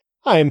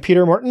I'm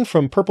Peter Martin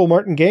from Purple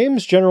Martin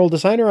Games, general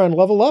designer on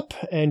Level Up,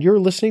 and you're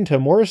listening to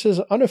Morris's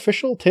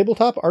unofficial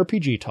tabletop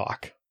RPG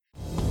talk.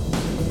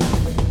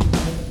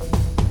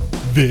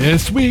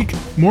 This week,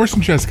 Morris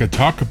and Jessica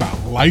talk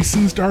about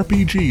licensed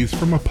RPGs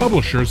from a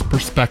publisher's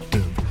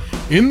perspective.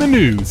 In the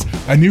news,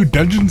 a new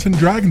Dungeons &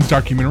 Dragons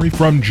documentary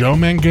from Joe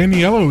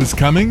Manganiello is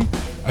coming,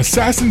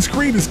 Assassin's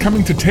Creed is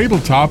coming to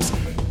tabletops,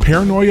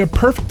 Paranoia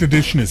Perfect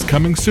Edition is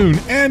coming soon,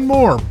 and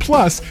more,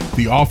 plus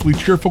the awfully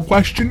cheerful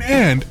question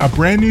and a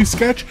brand new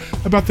sketch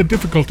about the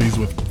difficulties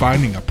with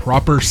finding a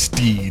proper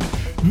steed.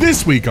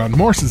 This week on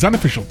Morris's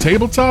unofficial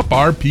tabletop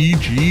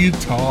RPG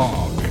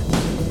talk.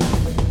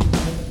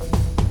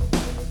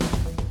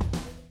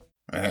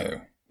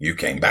 Oh, you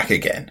came back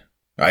again.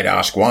 I'd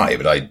ask why,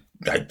 but I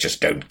just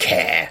don't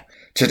care.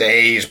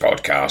 Today's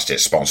podcast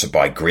is sponsored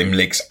by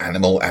Grimlick's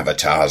Animal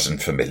Avatars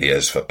and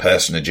Familiars for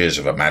personages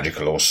of a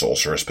magical or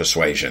sorcerous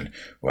persuasion.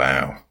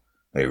 Wow,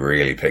 they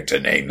really picked a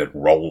name that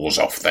rolls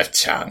off the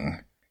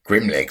tongue.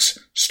 Grimlick's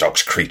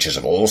stocks creatures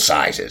of all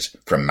sizes,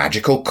 from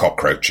magical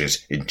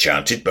cockroaches,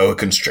 enchanted boa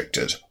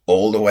constrictors,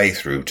 all the way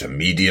through to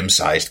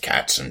medium-sized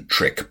cats and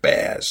trick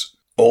bears.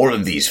 All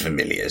of these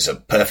familiars are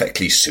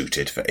perfectly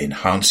suited for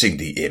enhancing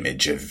the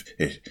image of...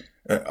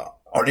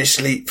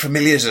 honestly,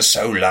 familiars are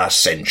so last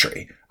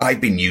century. I've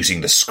been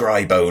using the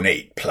Scribone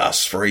 8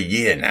 Plus for a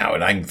year now,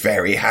 and I'm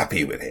very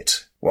happy with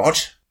it.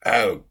 What?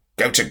 Oh,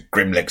 go to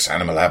Grimlick's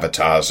Animal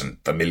Avatars and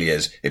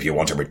Familiars if you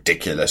want a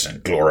ridiculous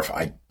and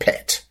glorified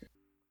pet.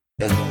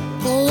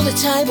 All the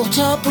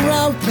tabletop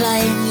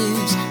role-playing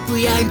news.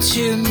 We aim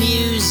to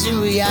amuse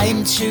and we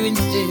aim to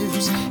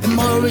enthuse. And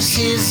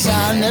Morris's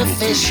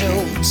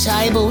unofficial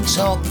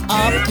tabletop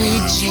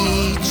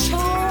RPG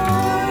talk.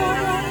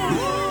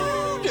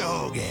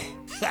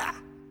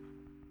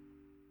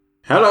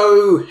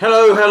 Hello,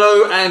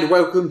 and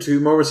welcome to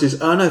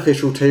Morris's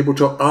unofficial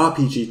tabletop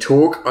RPG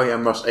talk. I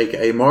am Russ,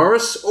 aka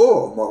Morris,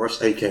 or Morris,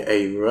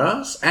 aka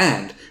Russ,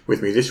 and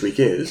with me this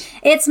week is...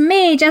 It's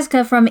me,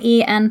 Jessica from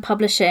EN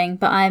Publishing,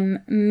 but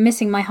I'm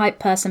missing my hype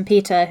person,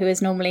 Peter, who is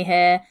normally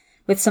here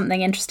with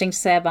something interesting to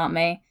say about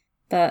me,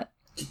 but...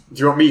 Do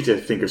you want me to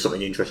think of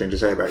something interesting to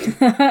say about you?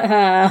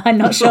 I'm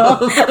not sure.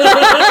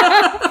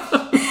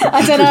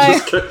 I don't know.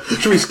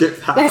 Should we skip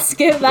that? Let's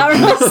skip that,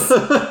 Russ.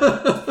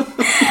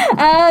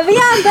 But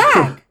yeah, I'm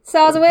back.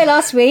 So I was away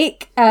last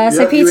week.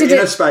 So Peter you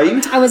were in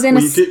Spain. I was in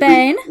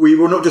Spain. We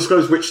will not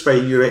disclose which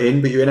Spain you were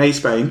in, but you were in a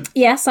Spain.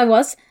 Yes, I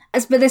was.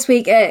 But this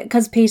week,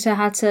 because Peter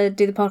had to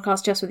do the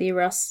podcast just with you,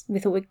 Russ, we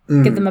thought we'd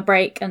give them a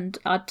break and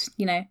I'd,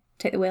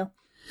 take the wheel.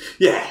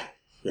 Yeah.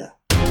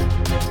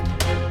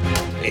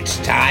 It's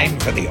time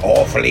for the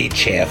awfully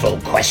cheerful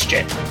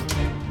question.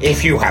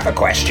 If you have a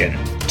question,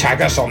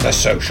 tag us on the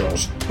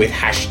socials with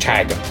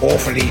hashtag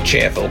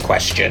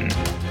awfullycheerfulquestion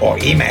or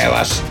email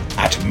us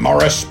at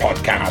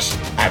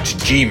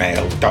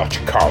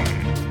morrispodcast@gmail.com.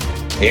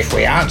 If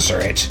we answer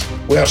it,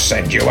 we'll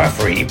send you a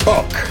free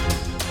book.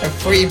 A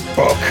free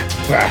book?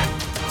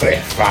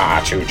 We're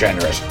far too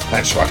generous,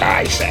 that's what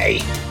I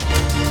say.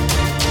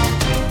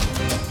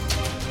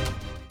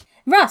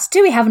 Russ,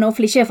 do we have an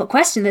awfully cheerful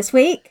question this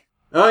week?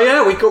 Oh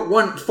yeah, we got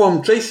one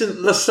from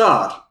Jason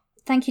Lassard.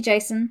 Thank you,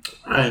 Jason.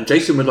 And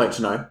Jason would like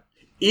to know,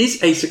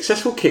 is a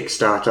successful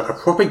Kickstarter a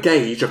proper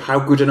gauge of how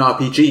good an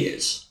RPG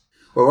is?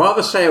 Or are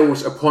the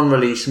sales upon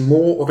release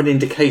more of an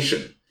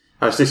indication,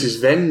 as this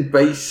is then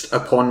based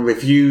upon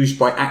reviews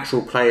by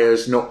actual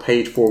players not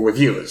paid for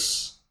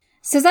reviewers?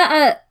 So is that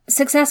a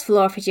successful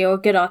RPG or a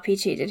good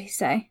RPG, did he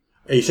say?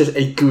 He says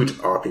a good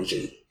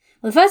RPG.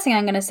 Well, the first thing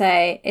I'm going to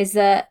say is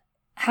that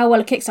how well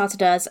a Kickstarter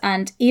does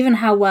and even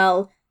how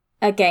well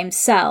a game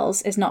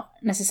sells is not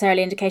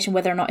necessarily an indication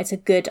whether or not it's a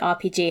good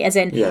RPG. As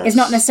in, It's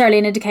not necessarily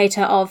an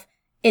indicator of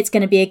it's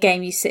going to be a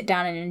game you sit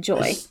down and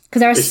enjoy. Because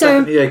there are it's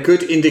definitely a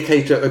good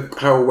indicator of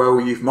how well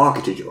you've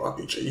marketed your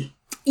RPG.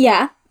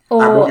 Yeah.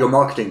 Or and what your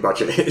marketing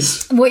budget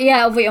is. What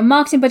your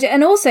marketing budget,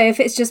 and also if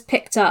it's just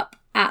picked up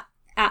at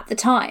the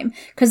time.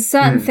 Because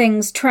certain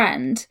things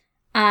trend.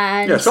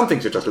 And some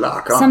things are just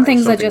luck, aren't some they?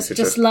 things are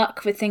just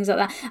luck with things like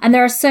that. And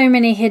there are so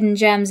many hidden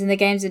gems in the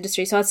games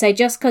industry. So I'd say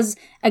just because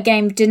a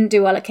game didn't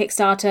do well at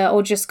Kickstarter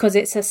or just because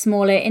it's a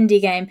smaller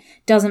indie game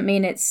doesn't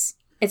mean it's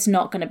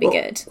not going to be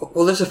good.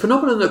 Well, there's a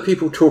phenomenon that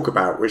people talk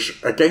about, which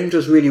a game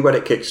does really well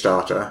at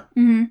Kickstarter.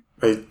 Mm-hmm.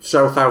 They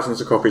sell thousands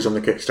of copies on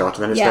the Kickstarter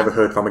and then it's never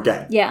heard from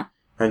again. Yeah.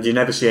 And you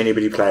never see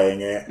anybody playing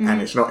it and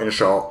it's not in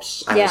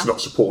shops and it's not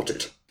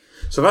supported.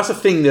 So that's a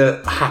thing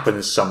that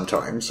happens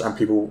sometimes, and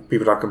people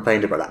have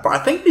complained about that. But I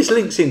think this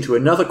links into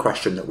another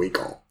question that we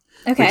got,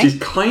 which is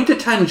kind of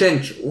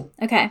tangential.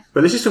 Okay.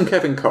 But this is from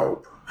Kevin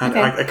Kolb, and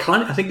I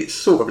think it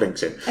sort of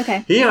links in.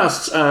 Okay. He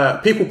asks,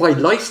 people buy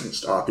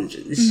licensed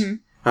RPGs,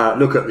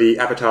 look at the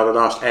Avatar: The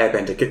Last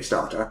Airbender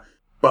Kickstarter,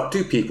 but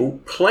do people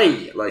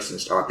play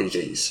licensed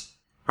RPGs?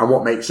 And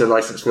what makes a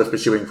license worth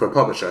pursuing for a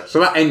publisher?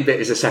 So that end bit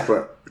is a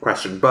separate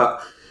question,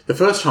 but the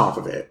first half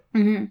of it,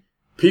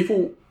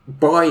 people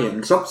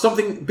buying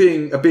something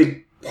being a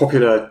big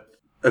popular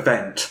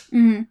event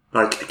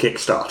like a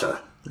Kickstarter,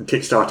 and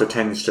Kickstarter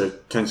tends to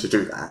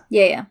do that.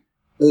 Yeah.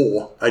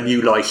 or a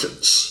new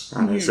license,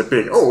 and it's a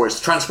big,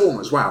 it's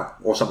Transformers, wow,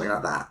 or something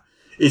like that.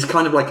 It's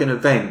kind of like an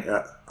event,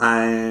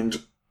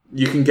 and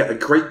you can get a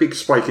great big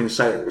spike in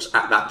sales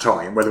at that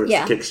time, whether it's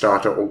the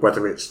Kickstarter or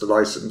whether it's the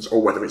license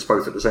or whether it's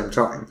both at the same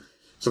time.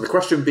 So the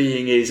question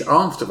being is,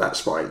 after that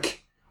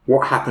spike,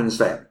 what happens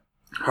then?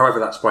 However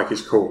that spike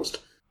is caused.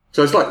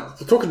 So it's like,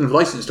 we're talking of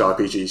licensed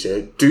RPGs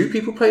here. Do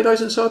people play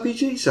licensed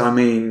RPGs? I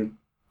mean,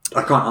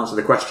 I can't answer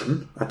the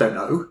question. I don't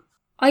know.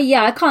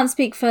 I can't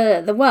speak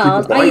for the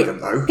world. People buy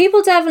them, though.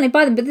 People definitely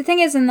buy them, but the thing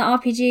is, in the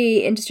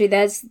RPG industry,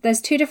 there's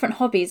two different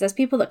hobbies. There's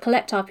people that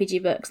collect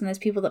RPG books, and there's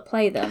people that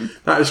play them.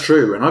 That is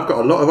true, and I've got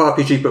a lot of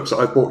RPG books that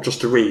I've bought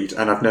just to read,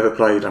 and I've never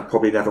played, and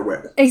probably never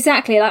will.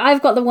 Exactly. Like,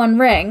 I've got The One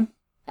Ring,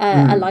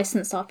 a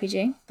licensed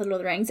RPG, The Lord of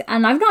the Rings,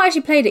 and I've not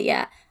actually played it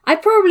yet. I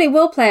probably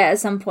will play it at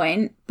some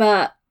point,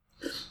 but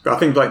I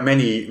think, like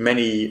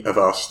many of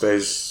us,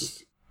 there's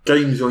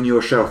games on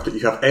your shelf that you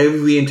have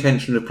every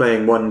intention of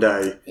playing one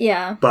day.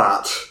 Yeah.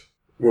 But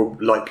will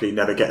likely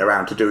never get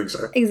around to doing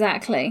so.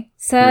 Exactly.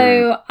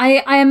 So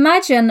I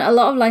imagine a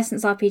lot of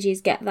licensed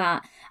RPGs get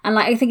that. And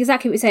like I think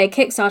exactly what you say,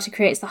 Kickstarter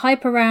creates the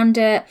hype around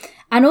it.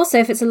 And also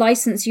if it's a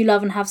license you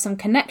love and have some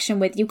connection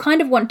with, you kind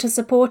of want to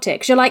support it.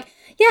 Because you're like,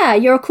 yeah,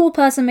 you're a cool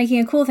person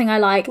making a cool thing I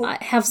like. I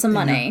have some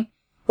money.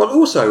 Well,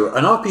 also,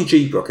 an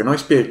RPG book, a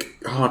nice big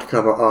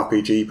hardcover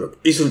RPG book,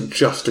 isn't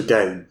just a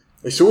game.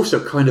 It's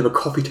also kind of a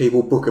coffee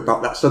table book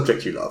about that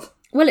subject you love.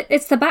 Well,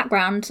 it's the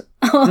background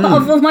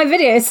of all my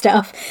video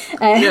stuff.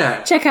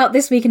 Check out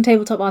This Week in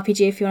Tabletop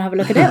RPG if you want to have a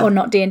look at it, or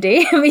not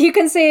D&D. But you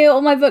can see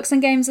all my books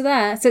and games are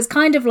there. So it's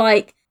kind of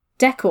like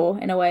decor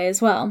in a way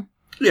as well.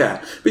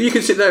 Yeah, but you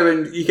can sit there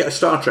and you get a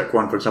Star Trek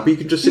one, for example. You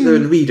can just sit there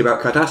and read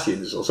about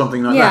Cardassians or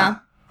something like that.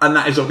 And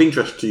that is of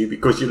interest to you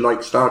because you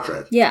like Star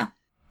Trek. Yeah.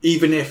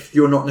 Even if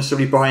you're not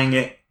necessarily buying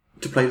it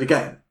to play the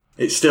game.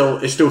 It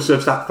still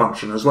serves that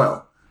function as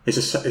well.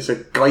 It's a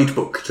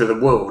guidebook to the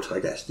world, I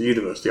guess, the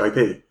universe, the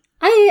IP.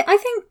 I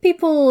think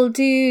people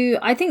do.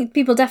 I think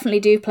people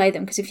definitely do play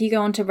them because if you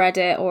go onto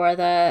Reddit or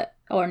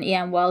on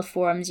EM World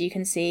forums, you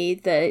can see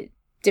the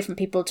different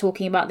people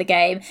talking about the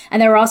game,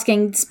 and they're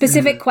asking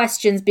specific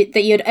questions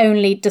that you'd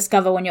only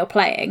discover when you're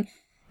playing.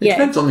 It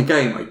depends on the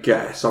game, I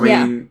guess. I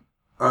mean,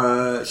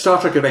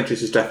 Star Trek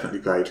Adventures is definitely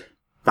played.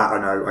 That I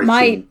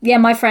know.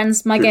 My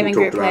friends, my gaming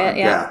group play it.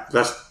 Yeah,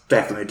 that's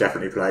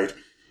definitely played.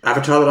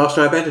 Avatar: The Last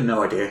Airbender,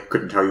 no idea.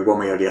 Couldn't tell you one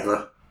way or the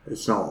other.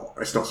 It's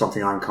not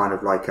something I'm kind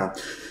of like.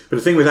 But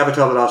the thing with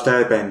Avatar: The Last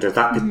Airbender,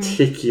 that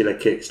particular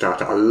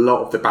Kickstarter, a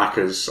lot of the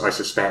backers, I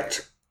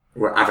suspect,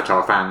 were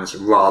Avatar fans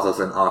rather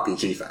than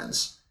RPG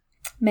fans.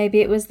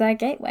 Maybe it was their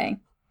gateway.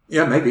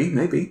 Yeah,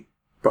 maybe.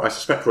 But I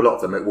suspect for a lot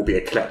of them, it will be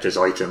a collector's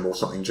item or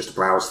something just to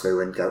browse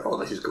through and go, oh,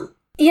 this is cool.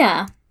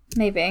 Yeah,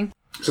 maybe.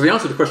 So the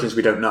answer to the question is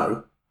we don't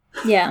know.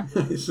 Yeah.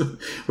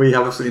 We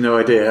have absolutely no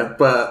idea.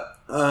 But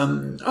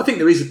I think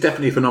there is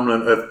definitely a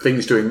phenomenon of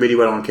things doing really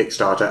well on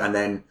Kickstarter and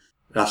then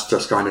that's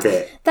just kind of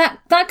it.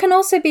 That can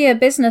also be a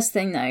business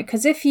thing, though,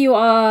 because if you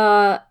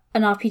are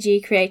an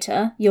RPG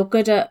creator, you're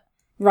good at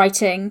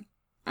writing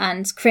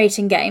and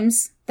creating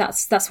games.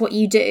 That's what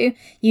you do.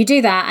 You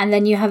do that, and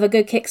then you have a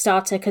good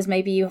Kickstarter because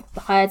maybe you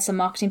hired some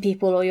marketing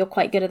people or you're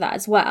quite good at that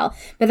as well.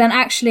 But then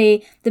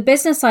actually, the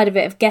business side of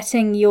it, of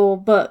getting your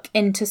book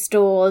into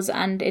stores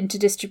and into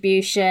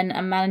distribution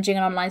and managing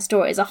an online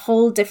store is a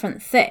whole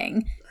different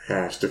thing.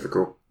 Yeah, it's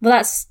difficult.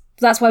 Well,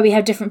 that's why we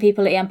have different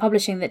people at EM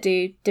Publishing that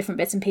do different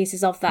bits and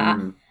pieces of that.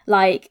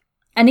 Like,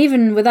 and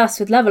even with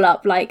us, with Level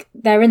Up, like,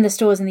 they're in the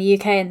stores in the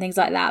UK and things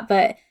like that,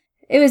 but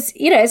it was,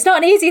 it's not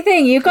an easy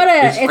thing. You've got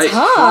to, it's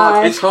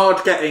hard. It's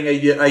hard getting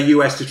a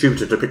US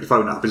distributor to pick the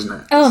phone up,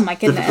 isn't it? Oh my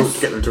goodness. It's difficult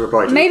to get them to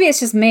reply to. Maybe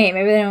it's just me.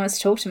 Maybe they don't want to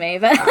talk to me,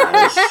 but.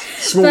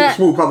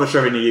 Small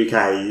publisher in the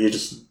UK,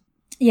 it's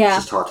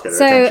just hard to get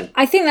their attention.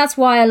 I think that's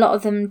why a lot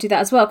of them do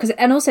that as well.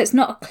 And also there's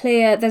not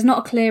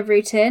a clear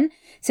route in.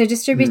 So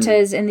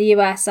distributors in the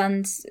US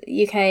and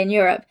UK and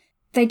Europe,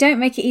 they don't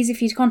make it easy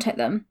for you to contact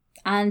them.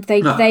 And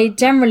they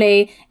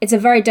generally, it's a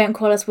very don't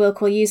call us, we'll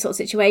call you sort of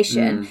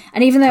situation.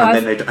 And even though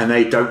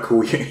they don't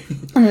call you.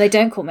 And they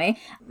don't call me.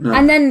 No.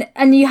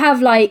 And you have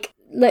like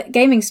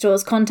gaming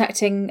stores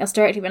contacting us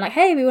directly, being like,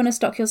 hey, we want to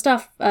stock your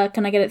stuff.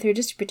 Can I get it through a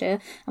distributor?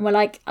 And we're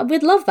like,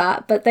 we'd love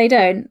that, but they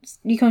don't.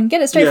 You can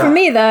get it straight from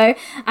me though.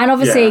 And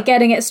obviously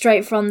getting it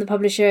straight from the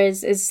publisher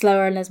is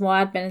slower and there's more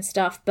admin and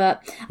stuff.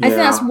 But I think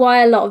that's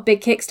why a lot of big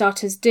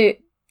Kickstarters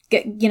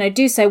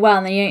do so well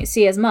and then you don't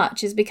see as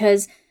much, is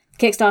because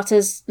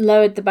Kickstarter's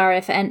lowered the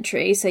barrier for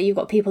entry. So you've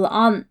got people that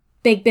aren't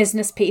big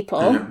business people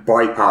and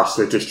bypass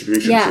the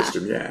distribution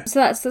system. So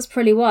that's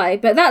probably why.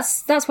 But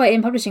that's why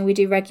in publishing we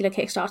do regular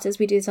Kickstarters.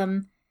 We do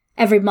some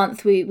every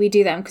month. We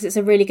do them because it's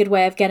a really good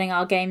way of getting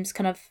our games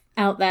kind of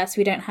out there, so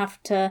we don't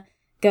have to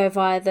go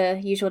via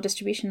the usual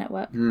distribution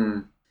network.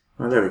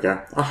 Well, there we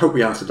go. I hope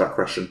we answered that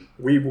question.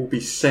 We will be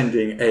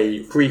sending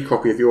a free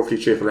copy of The Awfully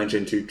Cheerful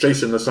Engine to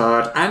Jason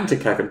Lassard and to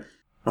Kevin.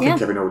 I think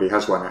Kevin already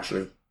has one,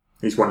 actually.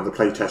 He's one of the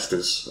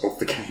playtesters of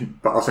the game,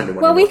 but I'll send him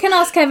one. Well, we can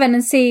ask Kevin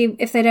and see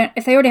if they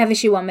already have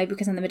issue 1, maybe we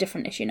can send them a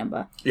different issue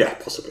number. Yeah,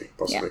 possibly.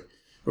 Yeah.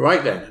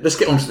 Right then, let's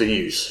get on to the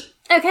news.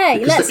 Okay,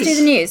 Because let's do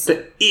the news.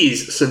 There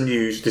is some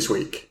news this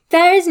week.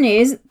 There is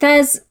news.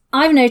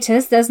 I've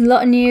noticed there's a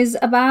lot of news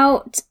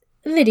about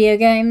video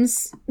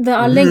games that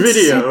are linked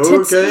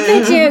to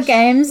video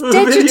games,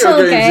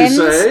 digital games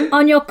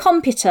on your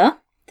computer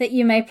that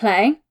you may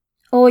play,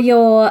 or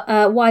your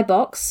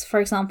Y-Box, for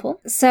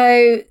example.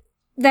 So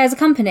there's a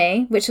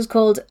company which is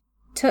called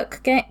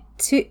Tuque Games,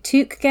 Tuque.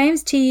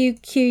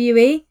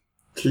 Tuque.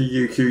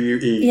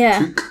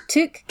 Yeah,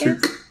 Tuque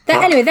Games.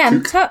 Anyway,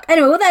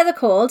 what they're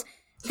called.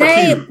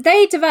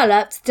 They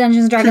developed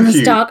Dungeons &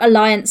 Dragons Dark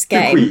Alliance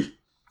game,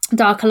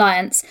 Dark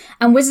Alliance,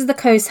 and Wizards of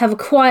the Coast have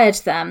acquired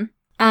them,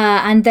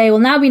 and they will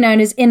now be known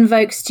as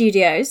Invoke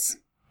Studios.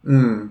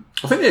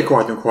 I think they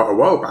acquired them quite a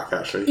while back,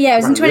 actually. Yeah, it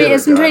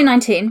was in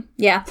 2019.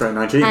 Yeah,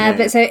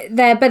 2019.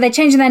 But they're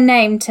changing their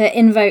name to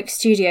Invoke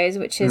Studios,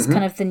 which is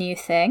kind of the new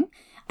thing.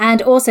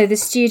 And also the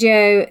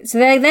studio, so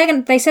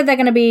they said they're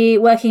going to be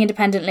working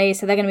independently,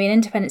 so they're going to be an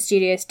independent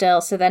studio still,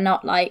 so they're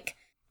not like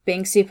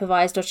being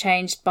supervised or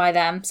changed by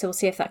them. So we'll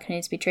see if that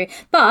continues to be true.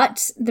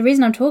 But the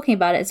reason I'm talking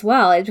about it as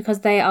well is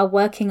because they are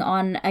working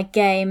on a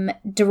game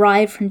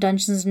derived from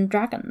Dungeons and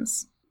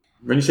Dragons.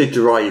 When you say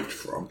derived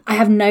from? I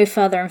have no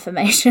further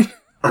information.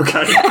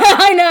 Okay.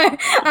 I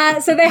know.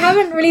 So they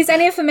haven't released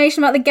any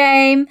information about the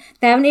game.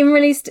 They haven't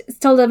even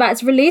told about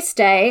its release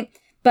date.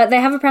 But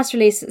they have a press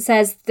release that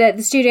says that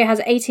the studio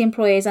has 80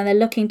 employees and they're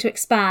looking to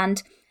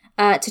expand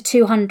to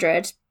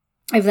 200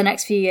 over the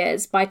next few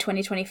years by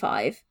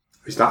 2025.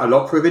 Is that a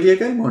lot for a video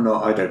game or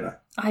not? I don't know.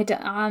 I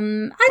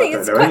think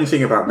it's quite...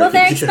 anything about well,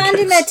 they're video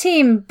expanding games. their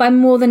team by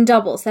more than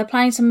double. So they're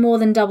planning to more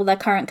than double their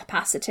current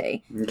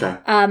capacity. Okay.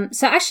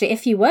 So actually,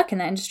 if you work in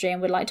the industry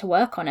and would like to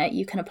work on it,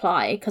 you can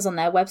apply, because on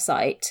their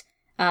website,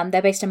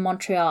 they're based in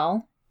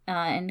Montreal,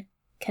 in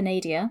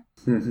Canada.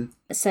 Mm-hmm.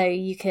 So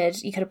you could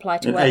apply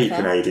to work there.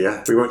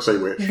 Canada. We won't say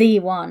which. The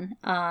one.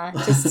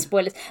 Just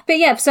spoilers. But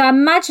yeah, so I'm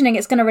imagining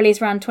it's going to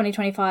release around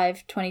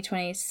 2025,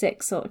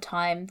 2026 sort of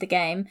time, the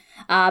game.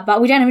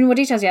 But we don't have any more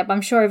details yet, but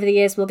I'm sure over the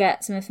years we'll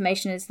get some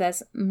information as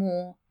there's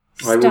more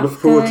stuff. I will look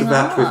forward to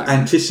that with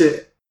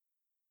anticipation.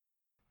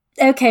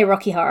 Okay,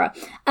 Rocky Horror.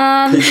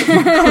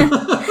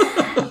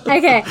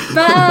 Okay,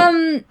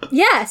 but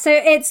yeah, so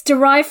it's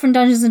derived from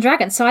Dungeons and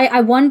Dragons. So I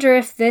wonder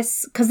if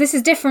this, because this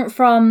is different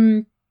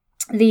from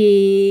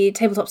the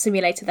tabletop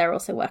simulator they're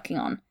also working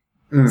on.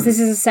 So this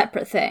is a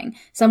separate thing.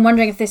 So I'm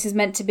wondering if this is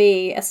meant to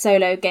be a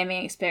solo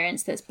gaming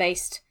experience that's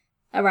based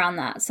around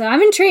that. So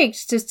I'm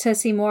intrigued to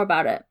see more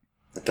about it.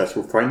 I guess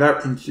we'll find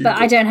out. But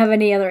I don't have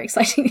any other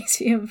exciting news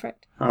for you, I'm afraid.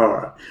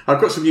 Alright.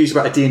 I've got some news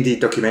about a D&D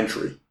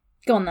documentary.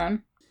 Go on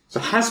then. So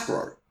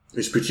Hasbro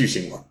is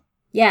producing one.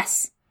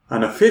 Yes.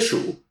 An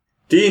official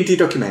D&D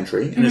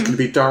documentary, and it's going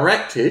to be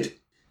directed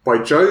by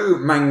Joe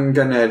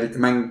Manganiello,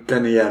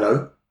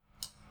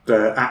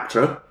 the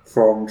actor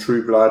from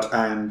True Blood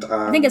and...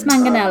 I think it's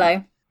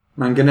Manganiello.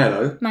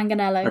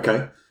 Manganiello?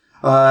 Okay.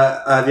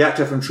 The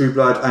actor from True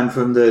Blood and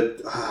from the...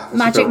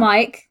 Magic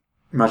Mike.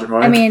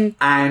 I mean,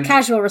 and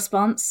casual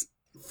response.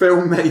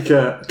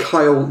 Filmmaker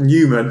Kyle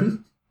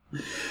Newman.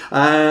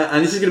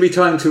 And this is going to be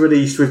timed to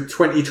release with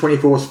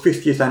 2024's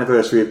 50th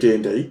anniversary of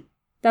D&D.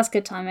 That's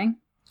good timing.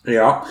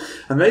 Yeah.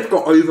 And they've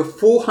got over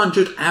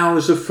 400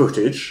 hours of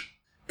footage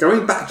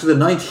going back to the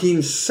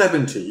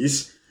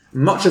 1970s,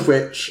 much of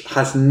which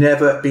has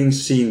never been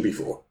seen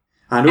before.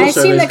 And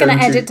also, I assume they're going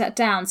to edit that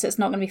down, so it's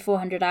not going to be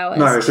 400 hours.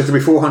 No, it's going to be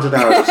 400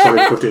 hours of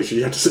solid footage.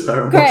 You have to sit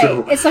there and watch it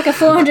all. It's like a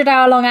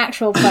 400-hour-long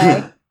actual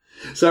play.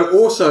 So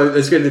also,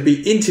 there's going to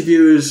be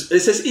interviews. It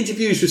says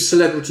interviews with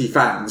celebrity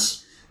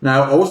fans.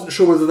 Now, I wasn't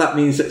sure whether that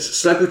means it's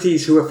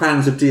celebrities who are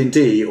fans of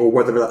D&D or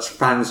whether that's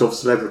fans of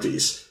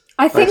celebrities.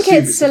 I think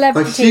it's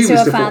celebrities who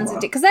are fans of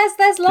D&D, because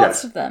there's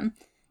lots of them.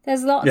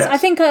 There's lots. Yes. I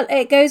think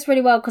it goes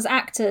really well because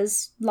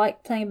actors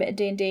like playing a bit of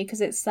D&D because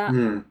it's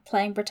that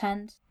playing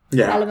pretend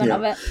element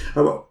of it.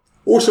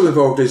 Also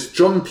involved is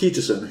John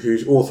Peterson,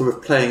 who's author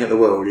of Playing at the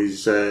World.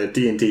 He's a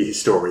D&D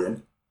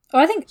historian. Oh,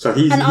 I think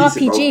he's an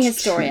RPG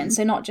historian,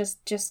 so not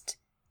just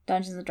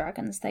Dungeons and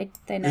Dragons. They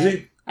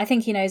know. I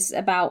think he knows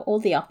about all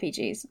the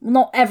RPGs. Well,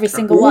 not every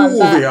single one,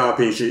 but the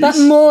RPGs, but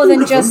more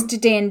than just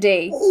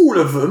D&D. All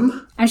of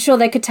them. I'm sure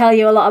they could tell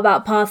you a lot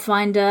about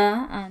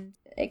Pathfinder and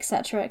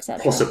etc.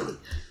 etc. Possibly.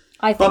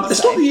 I think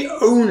it's not the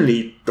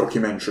only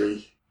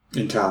documentary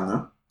in town,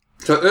 though.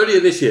 So earlier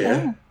this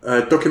year,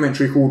 a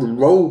documentary called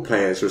Role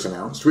Players was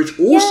announced, which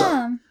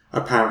also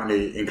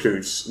apparently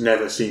includes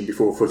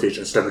never-seen-before footage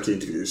and celebrity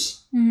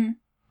interviews. Mm-hmm.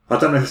 I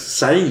don't know if it's the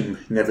same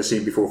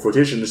never-seen-before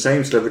footage and the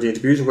same celebrity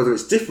interviews, or whether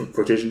it's different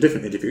footage and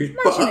different interviews.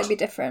 Imagine it'd be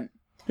different.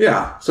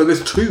 Yeah, so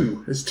there's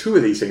two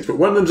of these things, but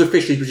one of them's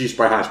officially produced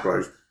by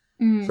Hasbro.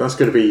 So that's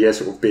going to be a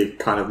sort of big,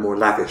 kind of more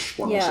lavish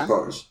one, I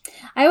suppose.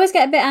 I always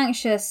get a bit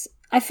anxious.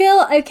 I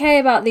feel okay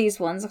about these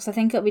ones because I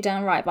think it'll be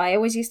done right, but I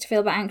always used to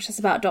feel a bit anxious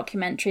about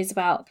documentaries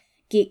about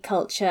geek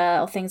culture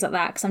or things like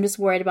that because I'm just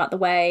worried about the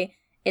way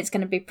it's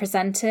going to be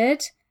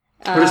presented.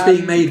 But it's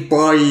being made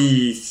by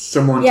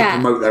someone to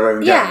promote their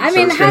own game. Yeah, I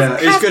mean,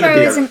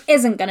 Hasbro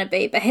isn't going to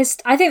be, but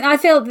I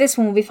feel this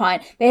one will be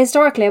fine. But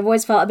historically, I've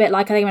always felt a bit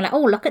like,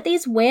 oh, look at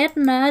these weird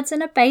nerds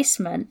in a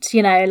basement,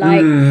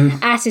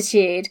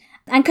 attitude.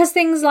 And because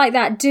things like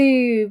that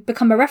do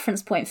become a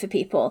reference point for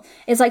people,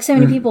 it's like so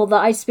many people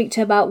that I speak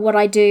to about what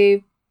I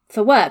do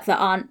for work that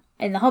aren't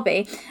in the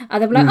hobby,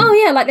 they'll be like, oh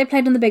yeah, like they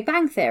played on The Big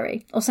Bang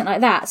Theory or something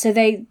like that. So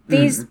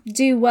these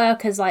do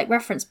work as like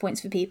reference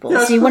points for people.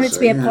 So you want it to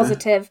be a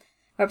positive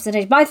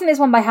representation. But I think this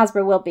one by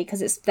Hasbro will be,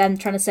 because it's them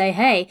trying to say,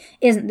 hey,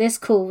 isn't this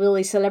cool,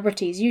 really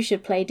celebrities? You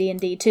should play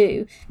D&D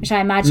too, which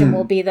I imagine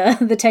will be the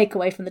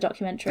takeaway from the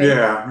documentary.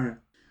 Yeah.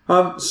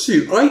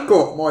 Sue, I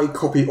got my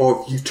copy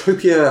of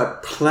Utopia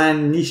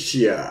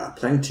Planitia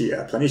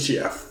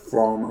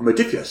from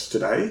Modiphius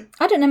today.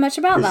 I don't know much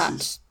about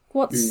that.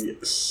 What's the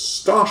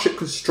Starship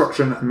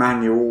Construction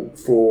Manual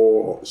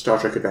for Star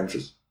Trek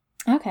Adventures?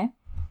 Okay,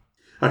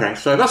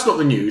 so that's not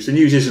the news. The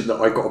news isn't that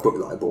I got a book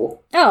that I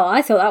bought. Oh,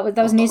 I thought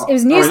that was news. It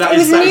was news. It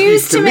was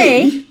news to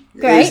me.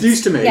 Great. It's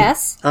news to me.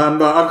 Yes.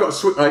 But I've got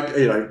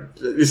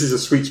this is a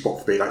sweet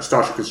spot for me, like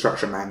Starship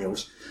Construction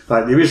Manuals.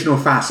 Like the original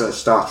FASA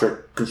Star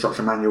Trek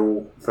Construction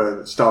Manual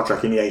for Star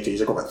Trek in the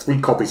 80s, I got like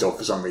 3 copies of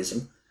for some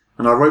reason.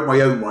 And I wrote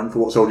my own one for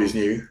What's Old Is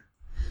New.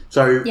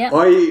 So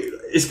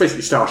it's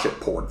basically starship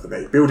porn for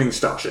me. Building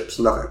starships,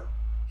 love it.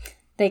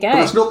 There you go. But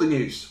that's not the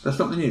news. That's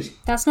not the news?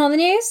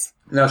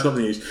 No, it's not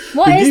the news.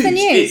 What is the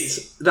news?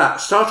 It's that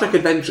Star Trek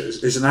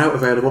Adventures is now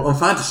available on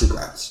Fantasy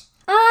Grounds.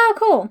 Ah,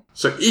 cool.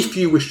 So if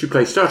you wish to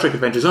play Star Trek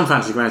Adventures on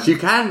Fantasy Grounds, you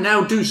can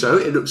now do so.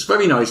 It looks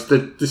very nice. The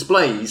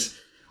displays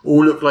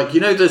all look like,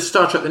 the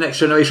Star Trek The Next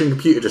Generation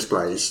computer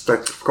displays.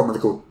 They're commonly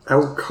called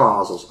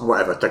LCARs or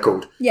whatever they're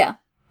called. Yeah.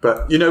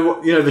 But you know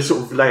what? You know the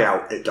sort of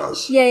layout it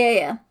does.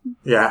 Yeah.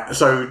 Yeah.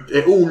 So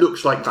it all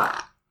looks like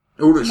that.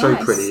 It all looks so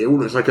pretty. It all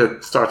looks like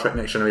a Star Trek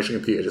Next Generation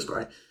computer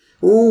display.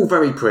 All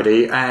very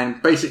pretty,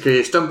 and basically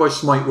it's done by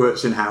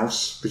Smiteworks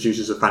in-house,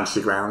 producers of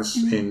Fantasy Grounds,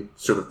 in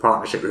sort of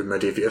partnership with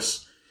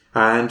Modiphius.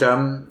 And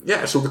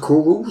it's all the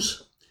core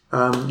rules.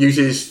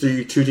 Uses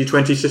the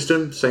 2D20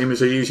 system, same as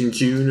they use in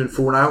Dune and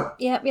Fallout.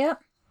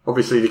 Yep.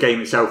 Obviously the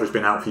game itself has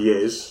been out for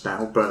years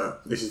now,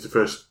 but this is the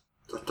first.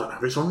 I don't know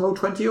if it's on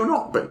Roll20 or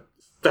not, but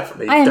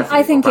definitely.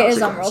 I think it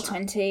is on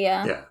Roll20,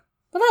 yeah.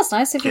 Well, that's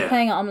nice if you're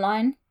playing it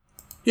online.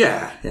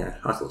 Yeah,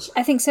 I thought so.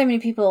 I think so many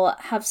people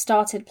have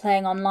started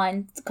playing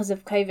online because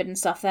of COVID and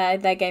stuff.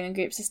 Their gaming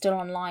groups are still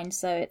online,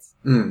 so it's.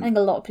 I think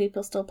a lot of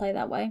people still play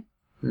that way.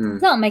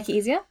 That'll make it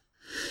easier.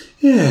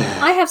 Yeah.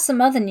 I have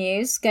some other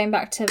news going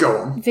back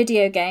to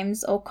video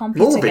games or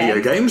computer games. More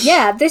video games?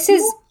 Yeah, this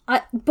is.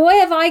 Boy,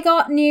 have I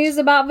got news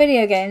about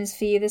video games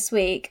for you this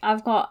week.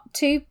 I've got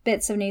 2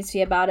 bits of news for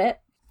you about it.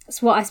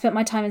 It's what I spent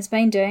my time in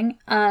Spain doing,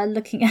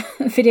 looking at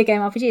video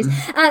game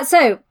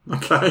RPGs.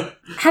 Okay.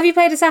 Have you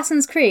played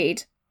Assassin's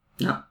Creed?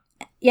 No.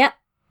 Yeah?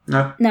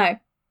 No.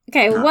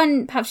 Okay, well,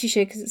 one, perhaps you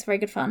should, because it's very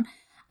good fun.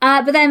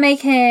 But they're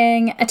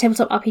making a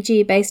tabletop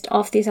RPG based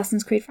off the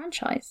Assassin's Creed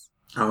franchise.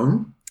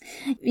 Oh?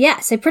 Yeah,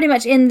 so pretty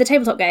much in the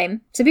tabletop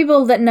game. So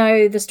people that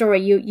know the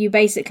story, you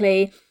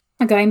basically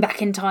are going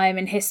back in time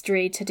in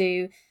history to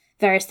do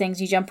various things.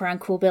 You jump around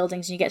cool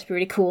buildings and you get to be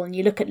really cool, and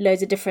you look at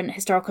loads of different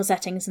historical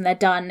settings, and they're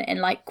done in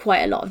like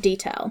quite a lot of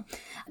detail.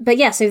 But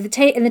yeah, so in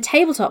the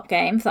tabletop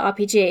game for the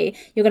RPG,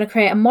 you're going to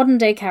create a modern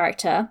day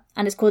character,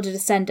 and it's called a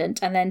descendant,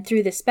 and then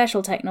through this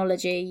special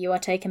technology you are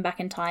taken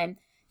back in time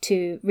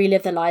to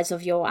relive the lives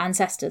of your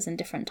ancestors in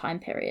different time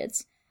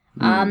periods.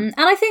 And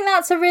I think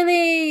that's a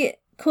really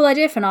cool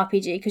idea for an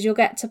RPG, because you'll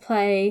get to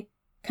play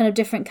kind of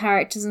different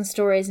characters and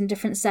stories in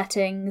different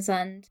settings,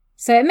 and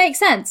so it makes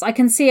sense. I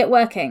can see it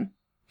working.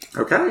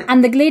 Okay.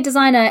 And the lead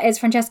designer is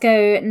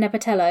Francesco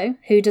Nepatello,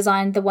 who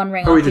designed the One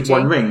Ring RPG. Oh, he did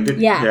One Ring, didn't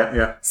he?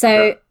 Yeah.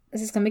 So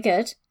this is going to be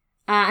good.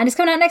 And it's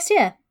coming out next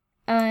year,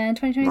 in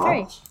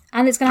 2023. Nice.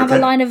 And it's going to have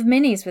a line of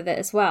minis with it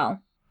as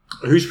well.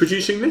 Who's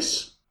producing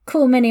this?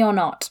 Cool Mini or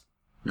Not.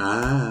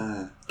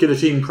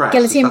 Guillotine Press.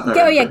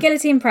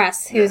 Guillotine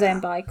Press, who is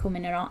owned by Cool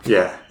Mini or Not.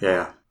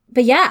 Yeah.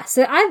 But yeah,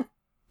 so that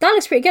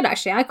looks pretty good,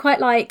 actually. I quite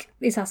like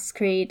the Assassin's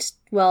Creed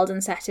world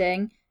and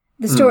setting.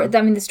 The story,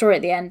 the story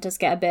at the end does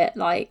get a bit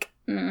like,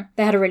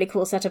 they had a really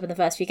cool setup in the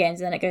first few games,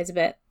 and then it goes a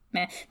bit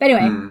meh. But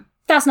anyway,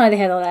 that's neither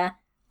here nor there.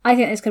 I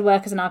think this could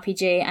work as an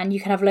RPG, and you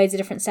can have loads of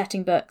different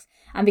setting books.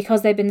 And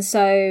because they've been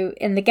so,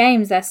 in the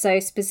games, they're so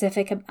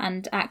specific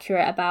and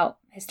accurate about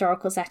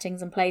historical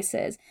settings and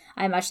places,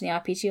 I imagine the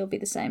RPG will be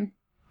the same.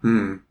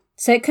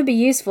 So it could be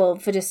useful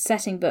for just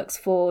setting books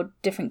for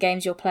different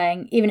games you're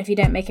playing, even if you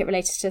don't make it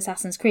related to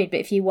Assassin's Creed.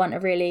 But if you want a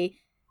really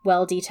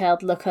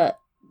well-detailed look at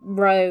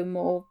Rome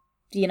or,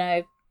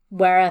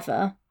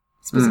 wherever,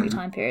 specific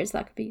time periods,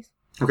 that could be useful.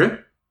 Okay.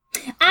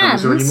 And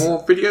is there any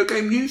more video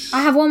game news?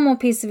 I have one more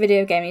piece of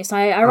video game news.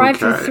 I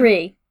arrived with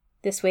 3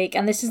 this week,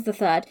 and this is the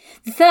third.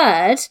 The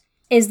third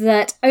is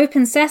that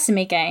Open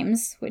Sesame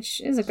Games,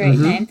 which is a great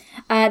name,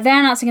 they're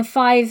announcing a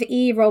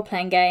 5e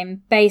role-playing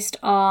game based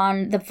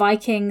on the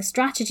Viking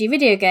strategy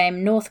video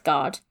game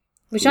Northgard,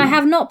 which I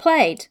have not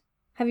played.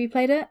 Have you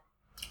played it?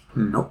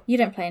 Nope. You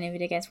don't play any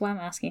video games. Why am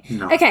I asking?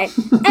 No. Okay.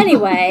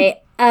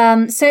 Anyway,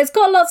 so it's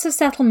got lots of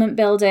settlement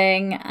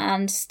building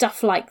and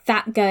stuff like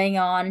that going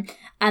on.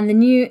 And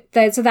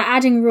so they're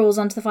adding rules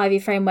onto the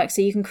 5e framework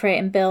so you can create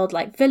and build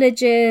like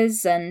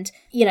villages and,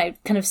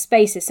 kind of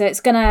spaces. So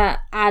it's going to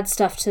add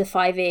stuff to the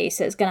 5e.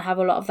 So it's going to have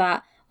a lot of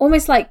that,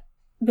 almost like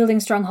building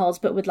strongholds,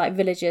 but with like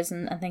villages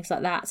and things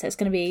like that. So it's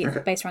going to be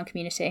based around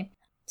community.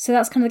 So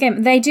that's kind of the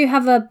game. They do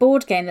have a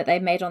board game that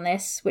they've made on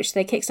this, which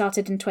they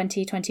kickstarted in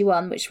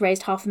 2021, which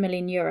raised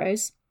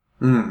 €500,000.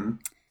 Mm.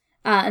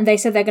 And they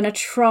said they're going to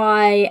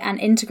try and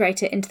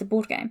integrate it into the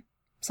board game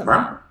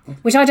somehow. Wow.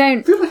 Which I don't...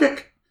 I feel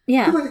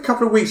like a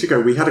couple of weeks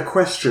ago we had a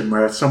question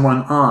where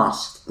someone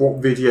asked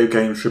what video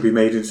games should be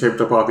made into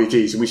tabletop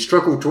RPGs, and we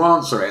struggled to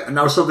answer it. And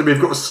now suddenly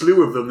we've got a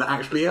slew of them that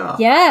actually are.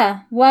 Yeah,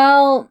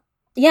 well...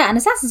 Yeah, and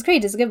Assassin's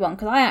Creed is a good one,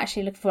 because I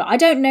actually look for it. I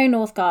don't know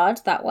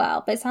Northgard that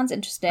well, but it sounds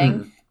interesting.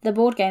 Mm. The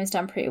board game's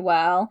done pretty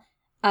well.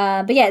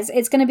 But yeah,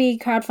 it's going to be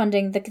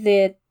crowdfunding.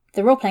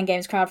 The role-playing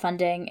game's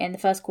crowdfunding in the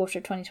first quarter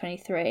of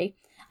 2023.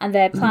 And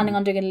they're planning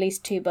on doing at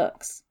least 2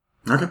 books.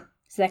 Okay.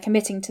 So they're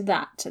committing to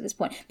that at this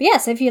point. But yeah,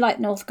 so if you like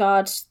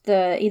Northgard,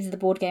 either the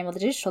board game or the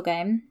digital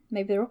game,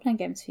 maybe the role-playing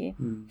game's for you.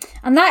 Mm.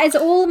 And that is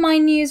all my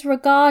news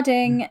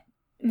regarding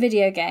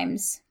video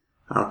games.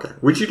 Okay.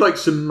 Would you like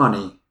some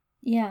money?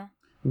 Yeah.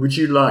 Would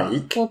you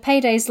like... Well,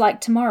 payday's like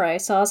tomorrow,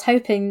 so I was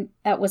hoping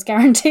that was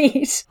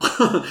guaranteed.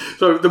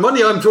 So the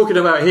money I'm talking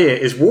about here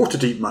is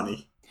Waterdeep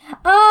money.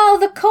 Oh,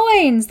 the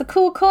coins! The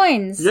cool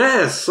coins!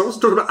 Yes, I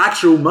wasn't talking about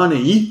actual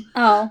money.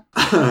 Oh.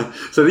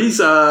 So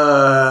these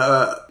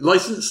are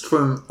licensed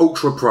from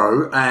Ultra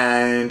Pro,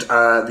 and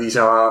these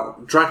are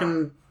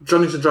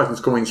Dungeons & Dragons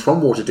coins from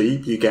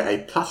Waterdeep. You get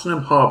a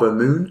Platinum Harbour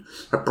Moon,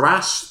 a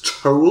Brass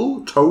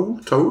Toll,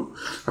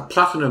 a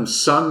Platinum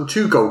Sun,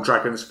 2 Gold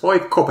Dragons,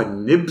 5 Copper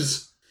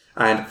Nibs,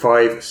 and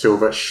 5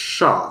 Silver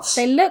Shards.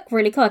 They look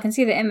really cool. I can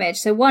see the image.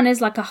 So one is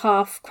like a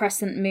half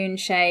crescent moon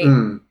shape.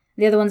 Mm.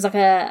 The other one's like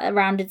a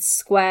rounded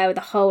square with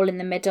a hole in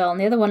the middle. And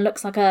the other one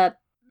looks like a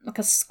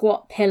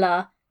squat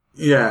pillar.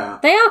 Yeah.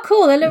 They are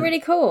cool. They look really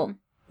cool.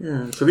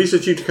 Yeah. So these are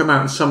due to come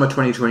out in summer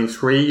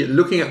 2023.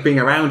 Looking at being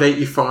around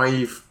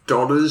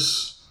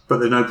 $85, but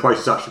there's no price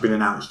has actually been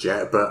announced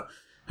yet. But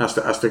that's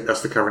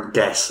the current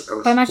guess.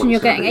 I imagine are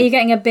you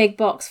getting a big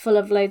box full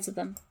of loads of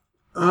them?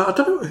 I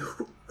don't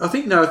know. I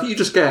think you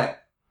just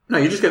get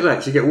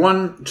less. You get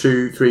 1,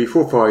 2, 3,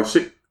 4, 5,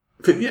 6.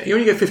 Yeah, you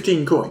only get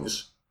 15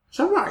 coins. Is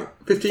that right?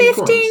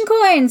 15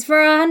 coins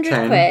for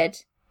 100 quid.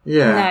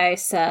 Yeah. No,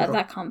 sir,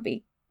 that can't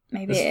be.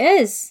 Maybe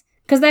it is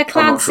because they're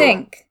clad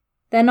zinc. Sure.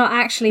 They're not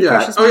actually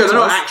precious metals. They're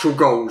not actual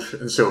gold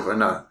and silver.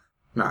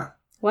 No.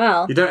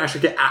 Well, you don't actually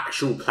get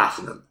actual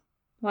platinum.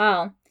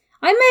 Wow.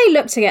 I may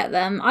look to get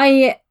them.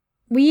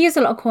 We use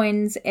a lot of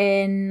coins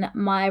in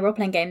my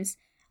role-playing games,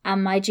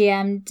 and my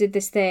GM did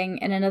this thing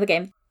in another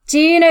game. Do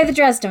you know the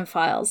Dresden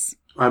Files?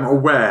 I'm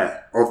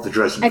aware of the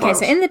Dresden Files. Okay,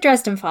 so in the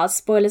Dresden Files,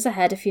 spoilers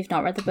ahead if you've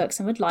not read the books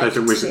and would like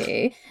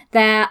to,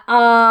 there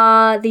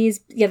are these,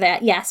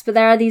 but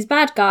there are these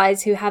bad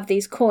guys who have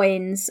these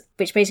coins,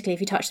 which basically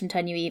if you touch them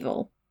turn you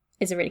evil,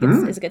 is a really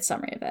good, is a good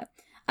summary of it.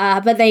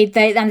 But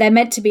they're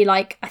meant to be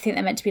like, I think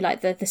they're meant to be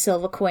like the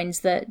silver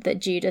coins that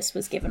Judas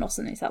was given or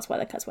something, so that's why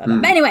they're cut away.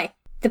 But anyway,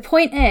 the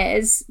point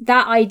is,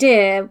 that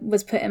idea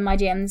was put in my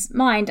GM's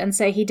mind, and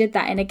so he did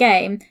that in a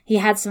game. He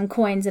had some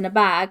coins in a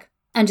bag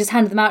and just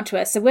handed them out to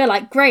us. So we're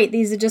like, great,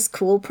 these are just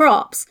cool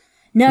props.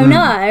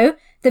 No,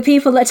 the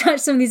people that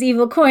touched some of these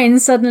evil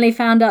coins suddenly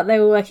found out they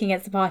were working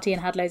against the party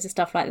and had loads of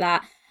stuff like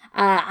that.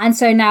 And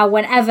so now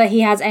whenever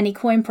he has any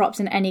coin props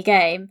in any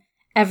game,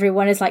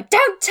 everyone is like,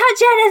 don't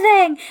touch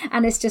anything!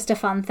 And it's just a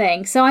fun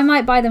thing. So I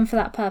might buy them for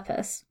that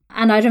purpose.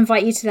 And I'd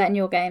invite you to that in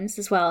your games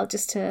as well,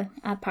 just to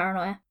add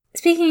paranoia.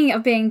 Speaking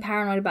of being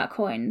paranoid about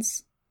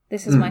coins,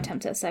 this is my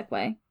attempt at a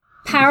segue.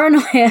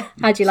 Paranoia,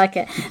 how do you like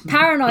it?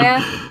 Paranoia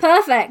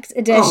Perfect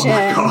Edition.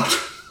 Oh my god.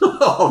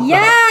 Oh,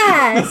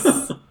 yes!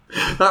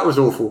 That was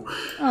awful.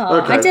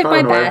 Oh, okay, I did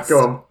Paranoia. My best.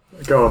 Go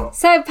on.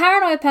 So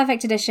Paranoia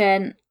Perfect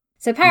Edition.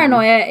 So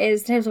Paranoia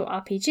is the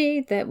tabletop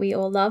RPG that we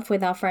all love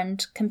with our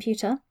friend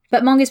Computer.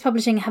 But Mongoose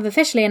Publishing have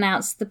officially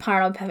announced the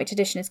Paranoia Perfect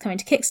Edition is coming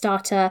to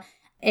Kickstarter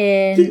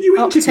in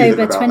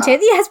October 20th.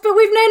 Yes, but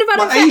we've known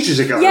about it ages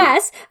ago.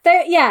 Yes.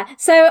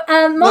 So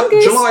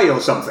Mongoose, July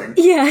or something.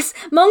 Yes.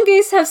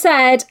 Mongoose have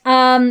said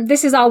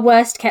this is our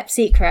worst kept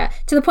secret,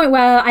 to the point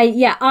where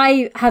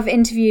I have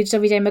interviewed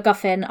WJ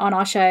McGuffin on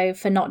our show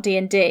for Not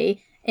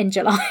D&D in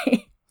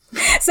July.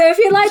 So if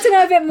you'd like to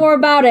know a bit more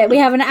about it, we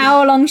have an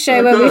hour-long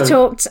show where we've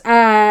talked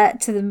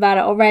to them about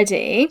it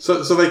already.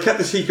 So they kept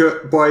the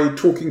secret by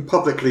talking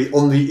publicly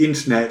on the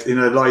internet in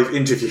a live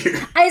interview.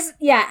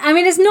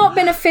 It's not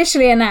been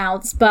officially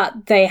announced,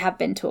 but they have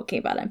been talking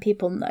about it, and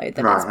people know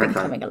that it's been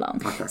coming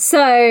along. Okay.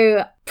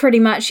 So pretty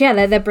much,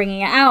 they're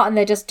bringing it out, and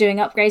they're just doing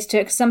upgrades to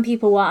it, because some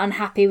people were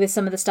unhappy with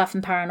some of the stuff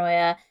in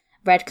Paranoia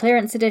Red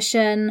Clearance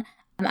Edition,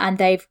 and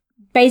they've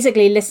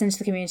basically listened to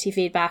the community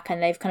feedback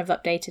and they've kind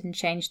of updated and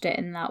changed it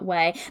in that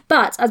way.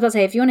 But I was about to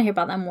say, if you want to hear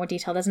about that in more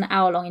detail, there's an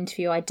hour-long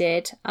interview I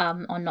did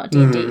on Not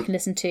D&D. You can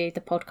listen to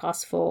the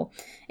podcast for,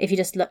 if you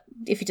just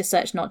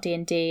search Not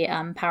D&D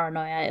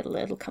Paranoia,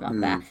 it'll come up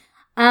there.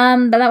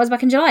 But that was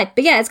back in July.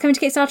 But yeah, it's coming to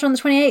Kickstarter on the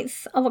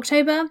 28th of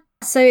October.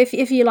 So if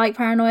you like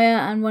Paranoia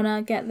and want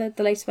to get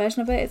the latest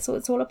version of it, it's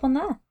all up on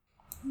there.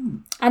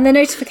 And the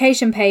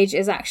notification page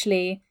is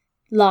actually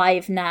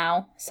live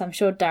now, so I'm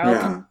sure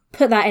Daryl can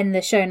put that in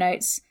the show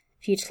notes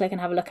for you to click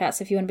and have a look at.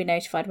 So if you want to be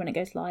notified when it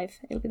goes live,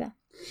 it'll be there.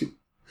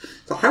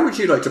 So how would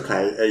you like to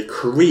play a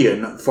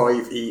Korean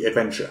 5e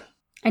adventure?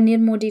 I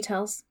need more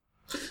details.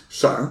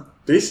 So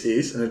this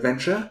is an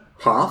adventure,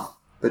 Path,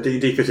 the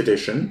D&D 5th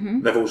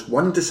edition, levels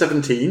 1 to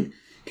 17,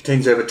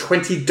 contains over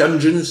 20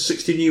 dungeons,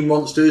 60 new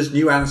monsters,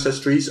 new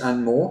ancestries,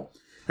 and more.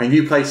 And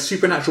you play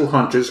supernatural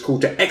hunters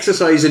called to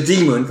exorcise a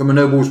demon from a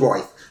noble's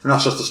wife. And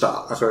that's just the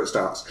start. That's where it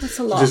starts. That's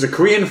a lot. This is a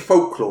Korean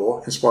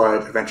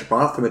folklore-inspired adventure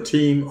path from a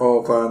team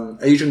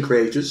of Asian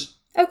creators.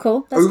 Oh,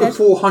 cool. That's over good.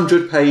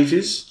 400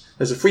 pages.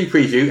 There's a free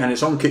preview, and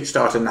it's on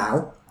Kickstarter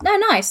now.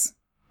 Oh, nice.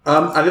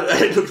 And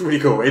it looks really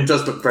cool. It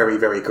does look very,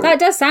 very cool. That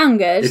does sound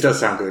good. It does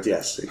sound good,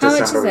 yes. It How does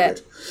much sound very is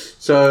it? good.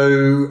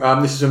 So,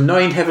 this is from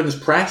Nine Heavens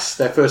Press,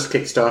 their first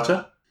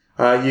Kickstarter.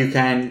 You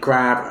can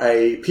grab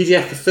a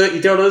PDF for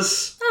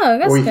 $30. Oh,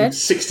 that's or good.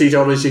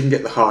 $60, you can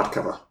get the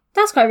hardcover.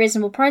 That's quite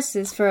reasonable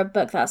prices for a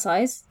book that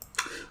size.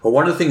 Well,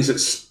 one of the things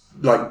that's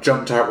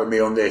jumped out with me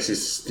on this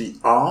is the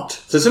art.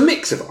 So it's a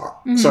mix of art.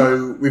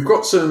 So we've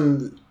got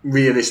some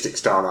realistic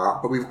style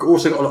art, but we've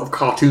also got a lot of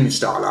cartoon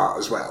style art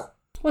as well.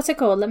 What's it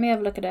called? Let me have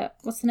a look at it.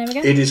 What's the name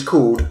again? It is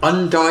called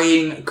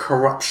Undying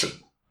Corruption,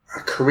 a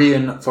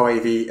Korean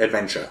 5e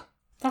adventure.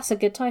 That's a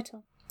good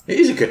title. It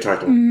is a good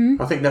title.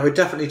 I think that would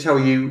definitely tell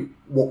you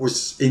what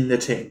was in the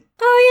tin.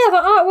 Oh yeah,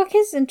 the artwork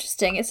is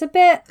interesting. It's a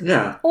bit...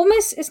 Yeah.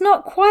 Almost, it's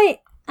not quite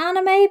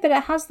anime, but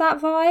it has that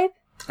vibe.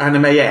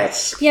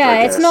 Anime-esque.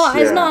 Yeah, it's not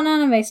an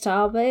anime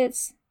style, but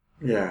it's...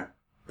 Yeah.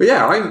 But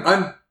yeah,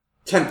 I'm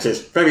tempted,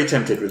 very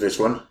tempted with this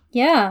one.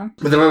 Yeah.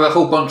 But there are a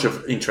whole bunch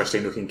of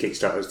interesting looking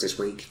Kickstarters this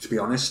week, to be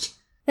honest.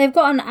 They've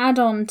got an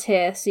add-on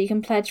tier, so you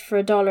can pledge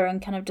for $1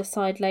 and kind of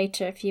decide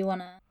later if you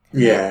want to.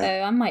 Yeah.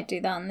 So I might do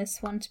that on this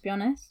one, to be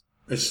honest.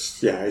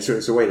 It's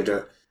a way to do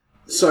it.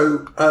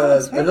 So,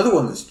 another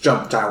one that's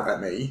jumped out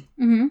at me,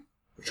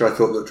 which I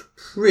thought looked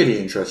pretty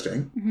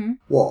interesting,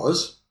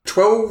 was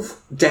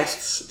 12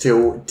 Deaths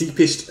Till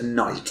Deepest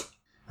Night.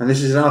 And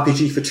this is an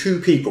RPG for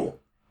 2 people.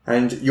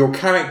 And your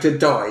character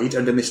died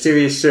under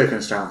mysterious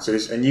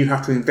circumstances, and you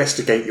have to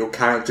investigate your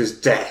character's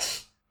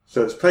death.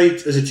 So it's played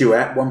as a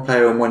duet, 1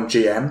 player and 1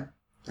 GM.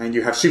 And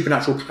you have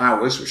supernatural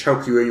powers, which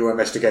help you in your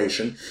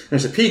investigation.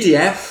 And it's a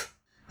PDF,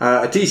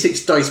 a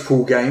D6 dice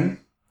pool game.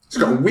 It's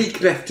got a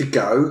week left to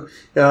go.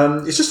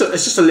 It's just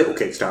a little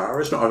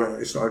Kickstarter.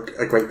 It's not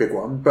a great big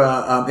one,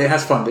 but it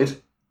has funded.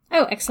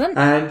 Oh, excellent!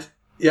 And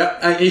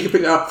and you can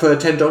pick it up for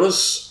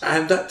 $10,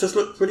 and that does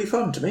look really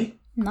fun to me.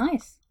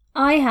 Nice.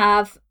 I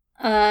have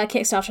a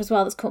Kickstarter as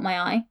well that's caught my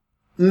eye.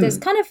 There's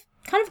kind of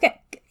I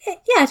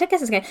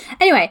guess it's okay.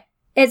 Anyway,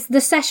 it's the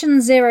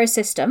Session Zero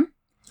system.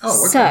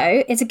 Oh, okay.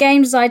 So it's a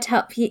game designed to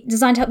help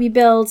you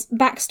build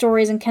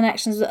backstories and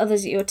connections with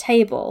others at your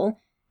table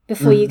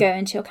before you go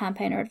into your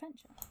campaign or adventure.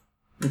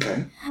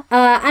 Okay.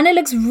 And it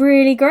looks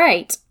really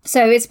great.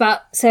 So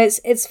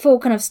it's full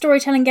kind of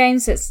storytelling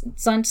games. So it's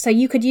designed so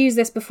you could use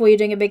this before you're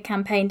doing a big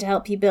campaign to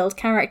help you build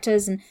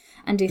characters and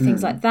do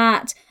things like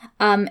that.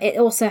 It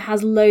also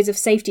has loads of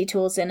safety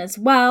tools in as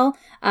well.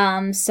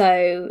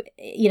 So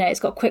it's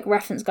got quick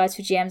reference guides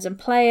for GMs and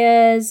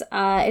players.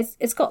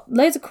 It's got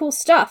loads of cool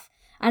stuff.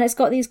 And it's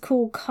got these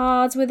cool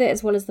cards with it,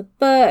 as well as the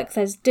book.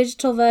 There's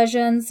digital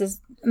versions.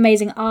 There's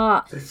amazing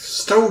art. They've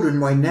stolen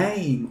my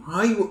name.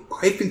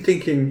 I've been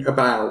thinking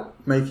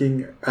about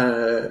making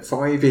a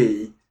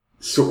 5e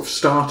sort of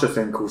starter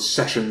thing called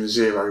Session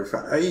Zero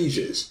for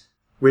ages,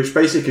 which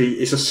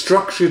basically is a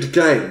structured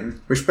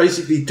game, which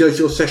basically does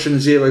your Session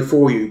Zero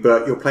for you,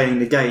 but you're playing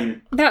the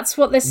game. That's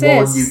what this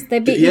is. They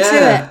beat you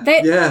to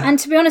it. And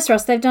to be honest,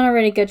 Ross, they've done a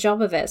really good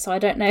job of it, so I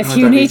don't know if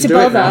you need to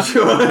bother.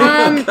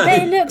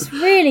 It looks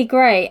really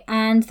great,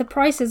 and the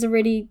prices are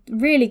really,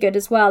 really good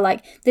as well.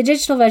 Like, the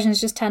digital version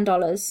is just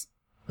 $10,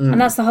 and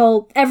that's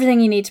everything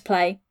you need to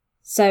play.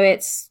 So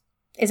it's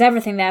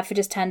everything there for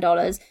just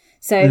 $10.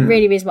 So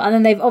really reasonable. And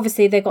then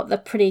they've got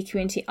the pretty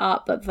community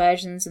art book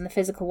versions and the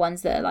physical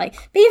ones that are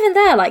but even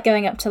they're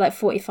going up to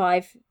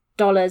 $45,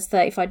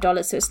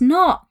 $35. So it's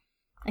not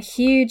a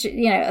huge,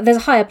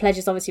 there's higher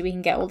pledges. Obviously we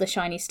can get all the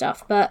shiny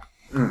stuff, but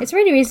it's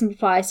really reasonably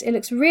priced. It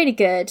looks really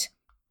good.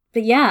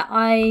 But yeah,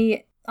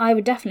 I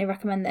would definitely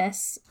recommend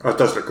this. Oh, it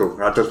does look cool.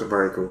 That does look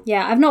very cool.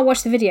 Yeah, I've not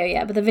watched the video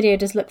yet, but the video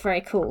does look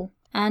very cool.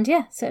 And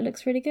yeah, so it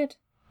looks really good.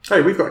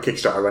 Hey, we've got a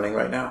Kickstarter running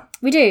right now.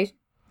 We do.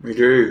 We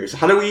do. It's a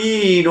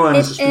Halloween one.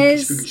 It's a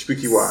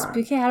spooky one.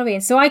 Spooky Halloween.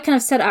 So I kind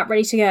of set it up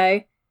ready to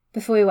go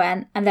before we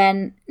went. And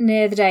then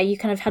near the day, you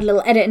kind of had a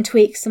little edit and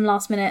tweak, some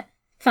last minute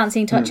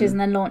fancying touches and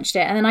then launched it.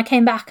 And then I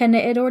came back and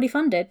it had already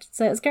funded.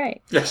 So it was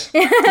great. Yes.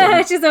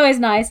 Which is always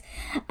nice.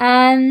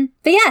 But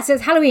yeah, so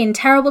it's Halloween,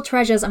 Terrible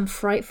Treasures and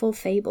Frightful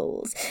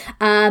Fables.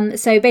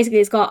 So basically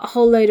it's got a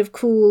whole load of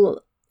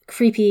cool,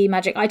 creepy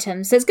magic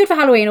items. So it's good for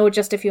Halloween or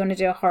just if you want to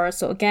do a horror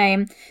sort of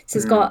game. So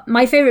it's got,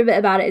 my favourite bit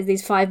about it is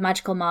these 5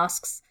 magical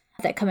masks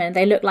that come in.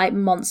 They look like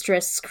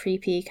monstrous,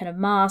 creepy kind of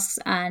masks.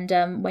 And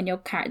when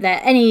you're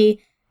they're any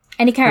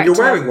character. And you're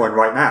wearing one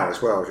right now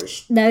as well.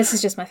 No, this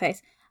is just my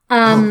face.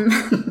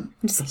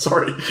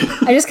 Sorry.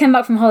 I just came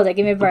back from holiday.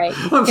 Give me a break.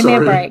 Give me a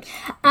break.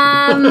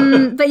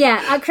 But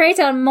yeah, I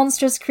created a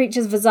monstrous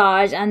creature's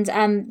visage,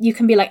 and you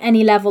can be like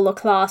any level or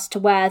class to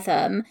wear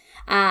them.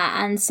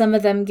 And some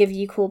of them give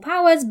you cool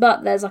powers,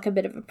 but there's like a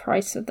bit of a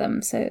price with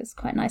them, so it's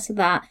quite nice with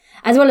that.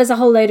 As well as a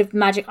whole load of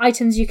magic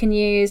items you can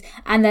use,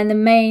 and then the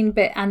main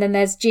bit, and then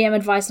there's GM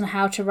advice on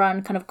how to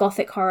run kind of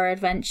gothic horror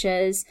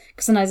adventures,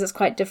 because sometimes it's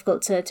quite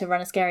difficult to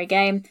run a scary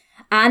game.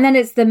 And then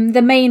it's the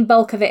main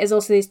bulk of it is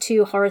also these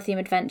 2 horror theme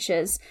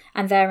adventures,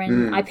 and they're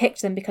in. I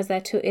picked them because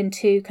they're in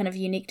 2 kind of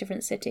unique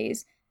different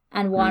cities,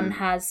 and one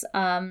has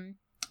a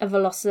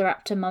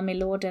Velociraptor mummy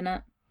lord in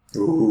it.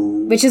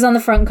 Ooh. Which is on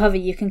the front cover.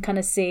 You can kind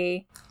of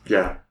see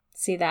that.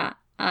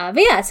 But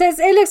yeah, so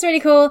it looks really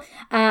cool.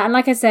 And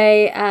like I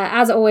say,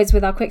 as always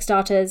with our quick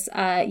starters,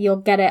 you'll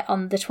get it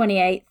on the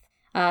 28th.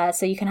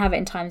 So you can have it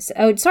in time.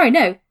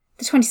 The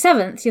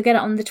 27th. You'll get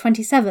it on the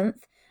 27th.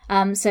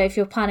 So if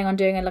you're planning on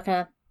doing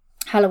a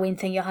Halloween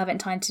thing, you'll have it in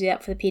time to do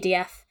that for the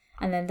PDF.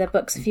 And then the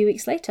book's a few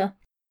weeks later.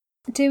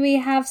 Do we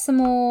have some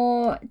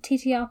more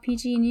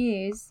TTRPG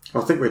news? I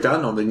think we're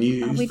done on the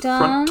news. Are we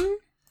done? Front.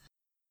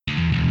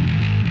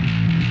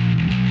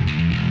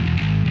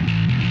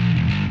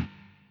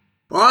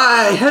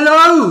 Why,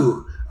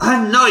 hello!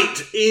 A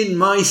knight in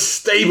my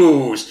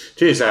stables.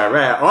 'Tis a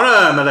rare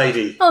honour, my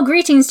lady. Oh,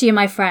 greetings to you,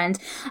 my friend.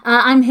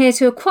 I'm here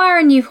to acquire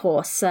a new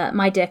horse.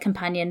 My dear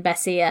companion,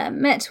 Bessie,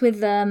 met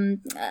with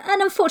an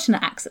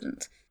unfortunate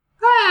accident.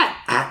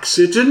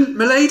 Accident,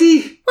 my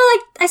lady? Well,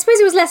 I suppose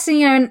it was less,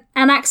 an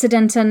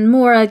accident and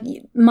more a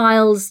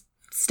Miles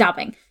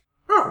stabbing.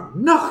 Oh,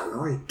 no,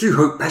 I do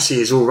hope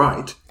Bessie is all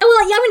right.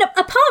 Well,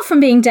 apart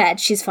from being dead,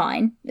 she's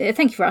fine.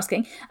 Thank you for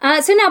asking.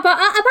 So now,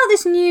 about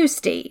this new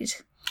steed.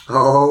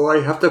 Oh,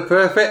 I have the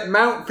perfect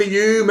mount for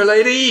you, my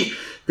lady.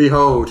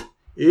 Behold,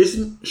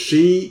 isn't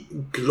she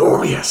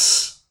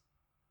glorious?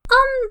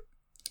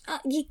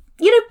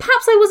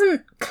 Perhaps I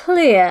wasn't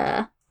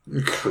clear.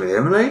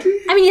 Clear, my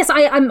lady? Yes,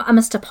 I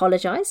must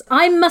apologise.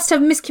 I must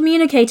have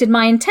miscommunicated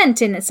my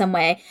intent in some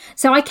way.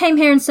 So I came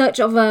here in search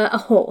of a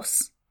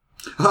horse.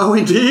 Oh,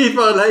 indeed,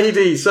 my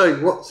lady. So,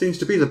 what seems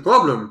to be the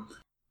problem?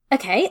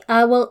 Okay,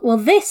 well,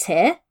 this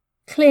here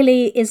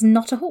clearly is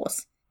not a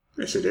horse.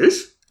 Yes, it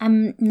is.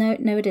 No,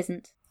 it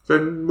isn't.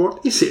 Then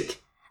what is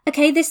it?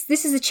 Okay, this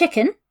is a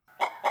chicken.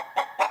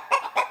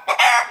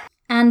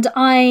 And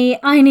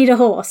I need a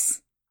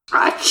horse.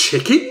 A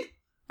chicken?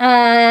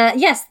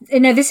 Yes.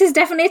 No, this is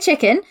definitely a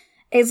chicken.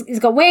 It's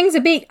got wings,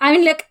 a beak.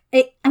 Look,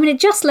 it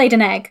just laid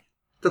an egg.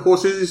 The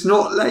horses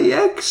not lay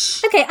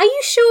eggs. Okay, are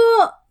you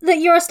sure that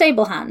you're a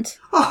stable hand?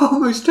 Oh,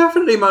 most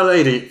definitely, my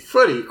lady.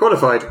 Fully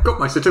qualified. Got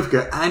my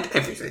certificate and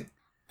everything.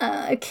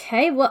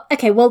 Okay,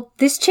 well,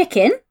 this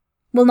chicken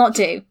will not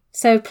do.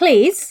 So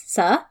please,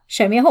 sir,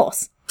 show me a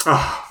horse.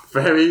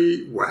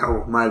 Very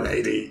well, my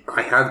lady.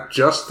 I have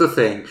just the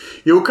thing.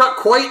 You'll cut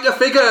quite a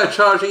figure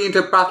charging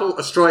into battle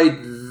astride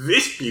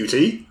this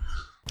beauty.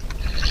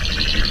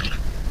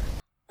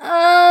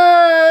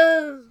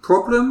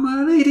 Problem,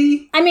 my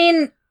lady?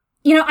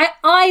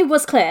 I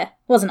was clear,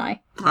 wasn't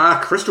I?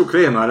 Crystal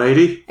clear, my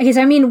lady. Okay,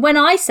 so when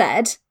I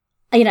said,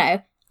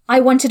 I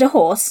wanted a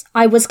horse,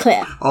 I was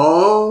clear.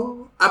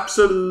 Oh,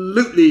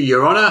 absolutely,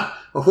 Your Honour.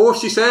 A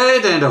horse, you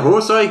said, and a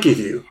horse I give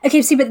you.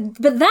 Okay, see, but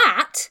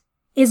that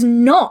is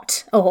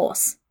not a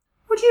horse.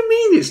 What do you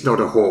mean it's not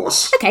a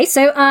horse? Okay,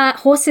 so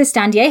horses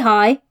stand yay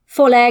high,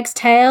 4 legs,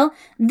 tail.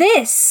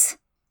 This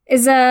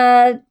is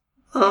a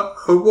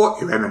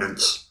what, Your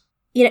Eminence?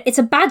 It's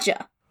a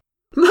badger.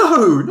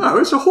 No,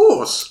 it's a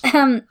horse.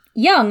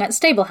 Young at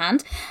stable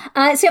hand.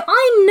 So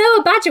I know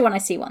a badger when I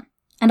see one.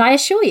 And I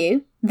assure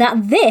you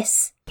that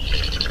this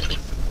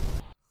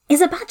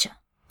is a badger.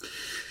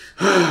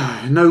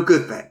 No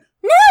good then.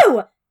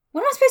 No!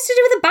 What am I supposed to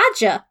do with a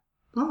badger?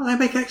 Well, they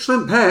make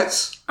excellent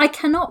pets. I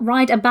cannot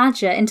ride a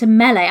badger into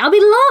melee. I'll be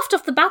laughed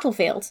off the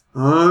battlefield.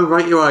 Oh,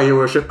 right you are, Your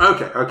Worship.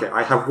 Okay.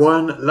 I have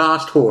one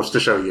last horse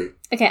to show you.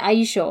 Okay, are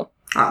you sure?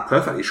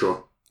 Perfectly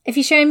sure. If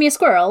you show me a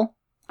squirrel,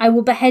 I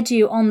will behead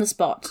you on the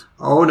spot.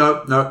 Oh,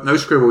 no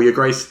scribble, Your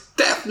Grace.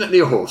 Definitely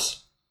a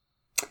horse.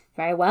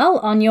 Very well,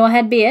 on your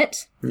head be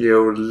it.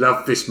 You'll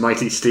love this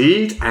mighty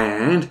steed,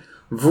 and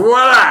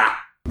voila!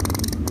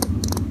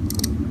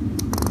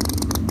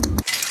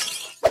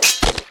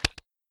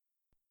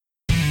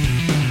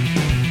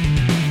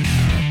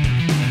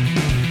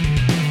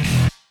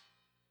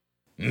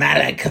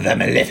 Malak the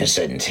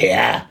Maleficent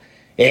here.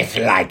 If,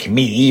 like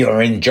me,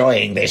 you're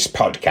enjoying this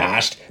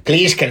podcast,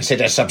 please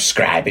consider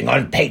subscribing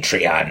on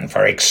Patreon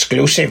for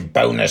exclusive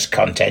bonus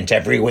content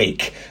every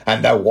week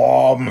and the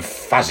warm,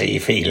 fuzzy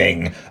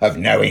feeling of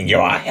knowing you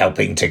are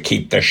helping to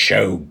keep the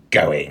show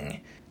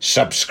going.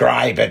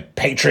 Subscribe at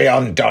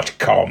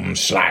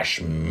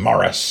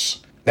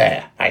patreon.com/Morris.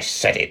 There, I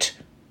said it.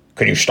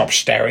 Can you stop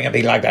staring at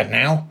me like that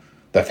now?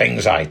 The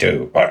things I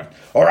do.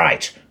 All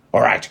right.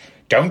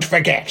 Don't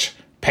forget,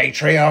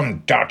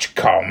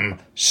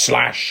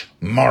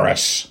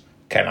 patreon.com/Morris.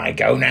 Can I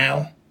go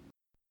now?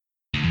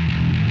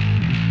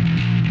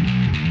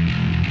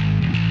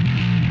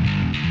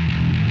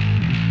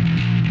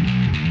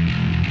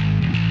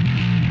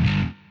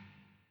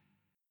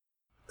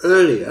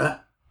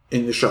 Earlier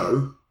in the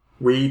show,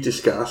 we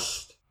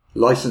discussed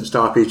licensed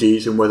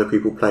RPGs and whether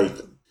people played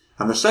them.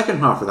 And the second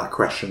half of that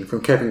question from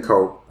Kevin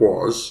Cole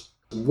was,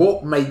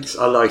 what makes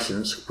a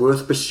license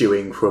worth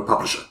pursuing for a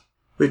publisher?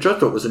 Which I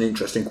thought was an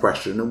interesting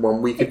question and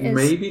one we could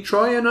maybe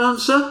try and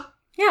answer.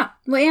 Yeah,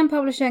 well, Ian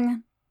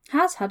Publishing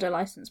has had a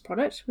licensed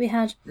product. We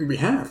have.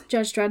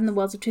 Judge Dredd and the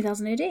Worlds of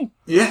 2000 AD.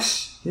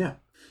 Yes, yeah.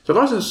 So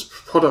licensed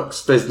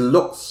products, there's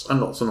lots and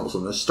lots and lots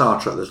of them. There's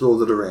Star Trek, there's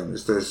Lord of the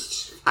Rings,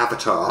 there's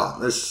Avatar,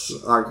 I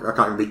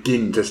can't even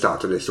begin to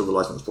start to list all the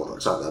licensed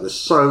products out there. There's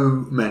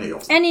so many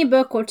of them. Any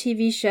book or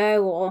TV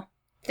show or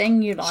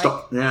thing you like.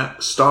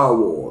 Star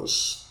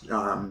Wars.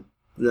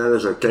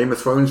 There's a Game of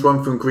Thrones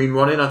one from Green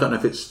Ronin. I don't know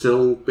if it's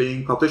still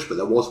being published, but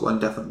there was one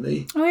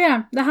definitely. Oh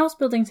yeah, the house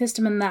building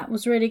system in that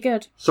was really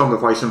good. Song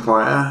of Ice and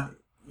Fire.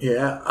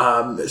 Yeah.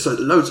 So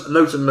loads and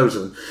loads of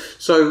them.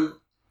 So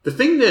the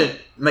thing that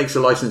makes a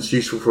license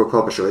useful for a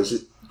publisher is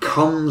it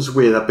comes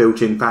with a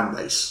built-in fan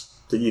base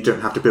that you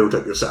don't have to build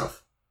up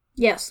yourself.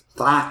 Yes.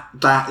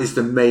 That is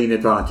the main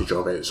advantage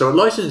of it. So a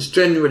license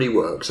generally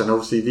works, and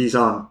obviously these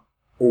aren't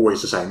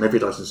always the same. Every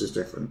license is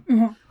different.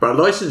 Mm-hmm. But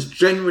a license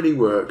generally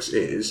works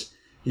is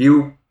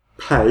you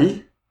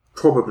pay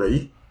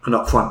probably an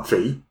upfront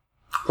fee,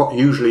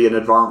 usually in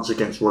advance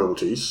against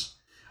royalties,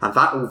 and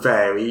that will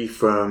vary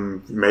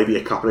from maybe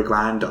a couple of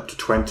grand up to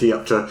 20,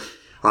 up to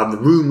the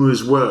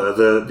rumours were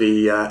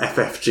the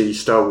FFG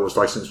Star Wars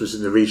license was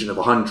in the region of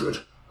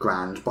 100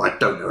 grand, but I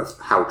don't know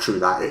how true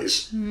that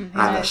is. Mm-hmm.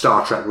 And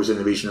Star Trek was in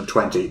the region of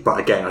 20, but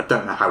again, I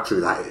don't know how true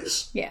that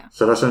is. Yeah.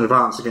 So that's an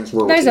advance against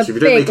royalties. Those are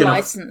big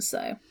license,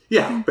 though.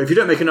 Yeah, but if you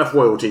don't make enough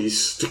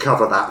royalties to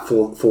cover that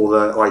for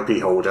the IP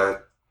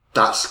holder,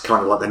 that's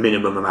kind of like the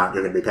minimum amount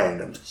you're going to be paying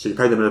them. So you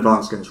pay them in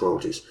advance against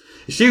royalties.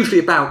 It's usually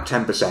about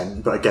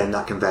 10%, but again,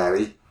 that can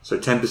vary. So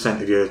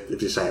 10% of your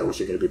sales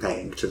you're going to be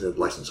paying to the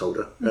license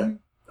holder,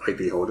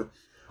 IP holder.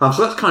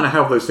 So that's kind of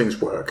how those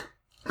things work.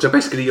 So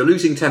basically, you're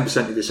losing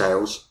 10% of your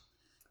sales.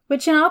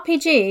 Which in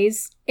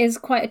RPGs is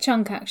quite a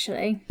chunk,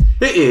 actually.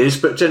 It is,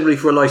 but generally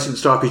for a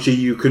licensed RPG,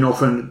 you can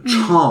often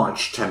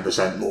charge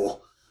 10%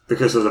 more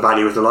because of the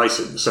value of the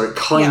license. So it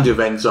kind of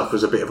ends up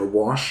as a bit of a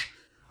wash.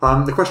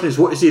 The question is,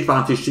 what is the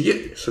advantage to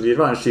you? So the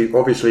advantage to you,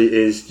 obviously,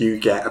 is you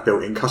get a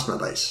built-in customer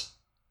base.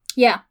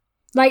 Yeah.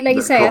 Like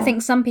you say, I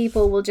think some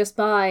people will just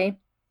buy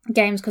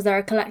games because they're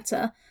a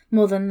collector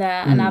more than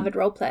they're an avid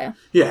role player.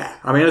 Yeah.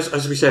 I mean,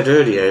 as we said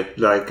earlier,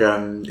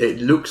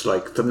 it looks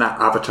like from that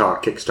Avatar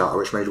Kickstarter,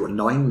 which made,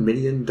 $9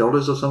 million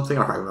or something?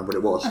 I can't remember what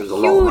it was. It was a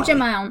lot of money. Huge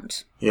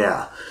amount.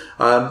 Yeah.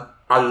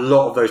 A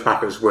lot of those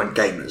backers weren't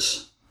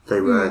gamers. They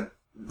were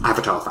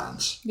Avatar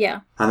fans.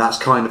 Yeah. And that's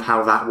kind of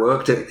how that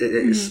worked.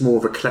 It's more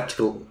of a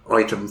collectible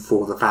item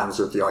for the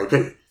fans of the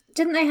IP.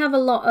 Didn't they have a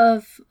lot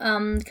of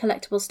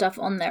collectible stuff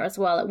on there as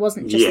well? It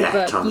wasn't just the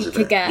book you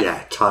could get.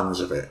 Yeah, tons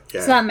of it.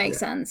 Yeah, so that makes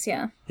sense,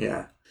 yeah.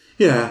 Yeah.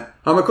 Yeah.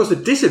 Of course, the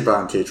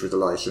disadvantage with the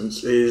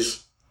license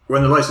is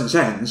when the license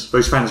ends,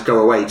 those fans go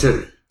away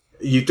too.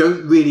 You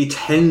don't really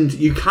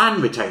you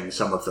can retain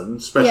some of them,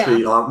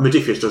 especially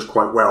Modiphius does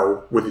quite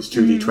well with its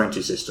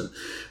 2D20 system.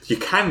 You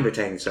can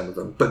retain some of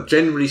them, but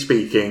generally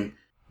speaking,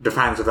 the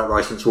fans of that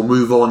license will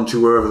move on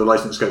to wherever the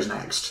license goes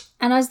next.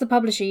 And as the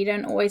publisher, you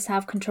don't always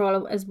have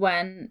control as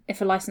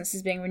if a license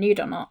is being renewed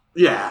or not.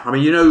 Yeah, I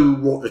mean, you know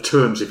what the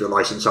terms of your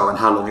license are and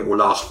how long it will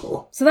last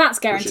for. So that's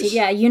guaranteed,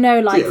 you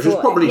know, which is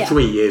probably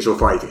 3 years or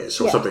 5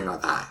 years or something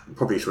like that.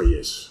 Probably 3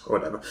 years or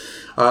whatever.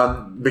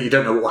 But you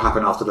don't know what will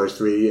happen after those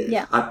 3 years.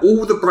 Yeah. And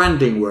all the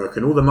branding work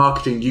and all the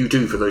marketing you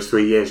do for those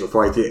 3 years or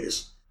 5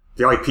 years,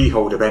 the IP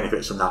holder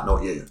benefits from that,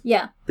 not you.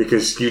 Yeah.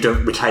 Because you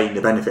don't retain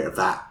the benefit of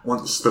that.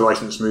 Once the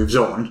license moves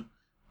on,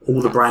 all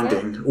the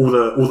branding, all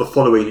the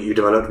following that you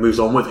developed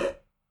moves on with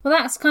it. Well,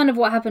 that's kind of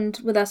what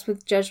happened with us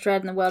with Judge Dredd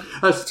and the World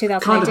That's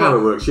 2000 kind of how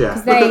it works, yeah.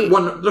 Look at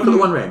the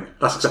One Ring.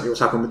 That's exactly what's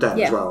happened with them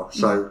as well.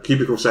 So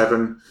Cubicle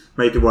 7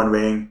 made the One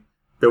Ring,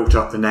 built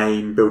up the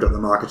name, built up the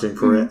marketing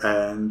for it,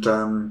 and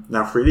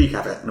now Free League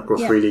have it. And of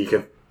course, Free League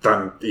have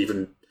done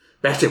even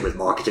better with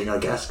marketing, I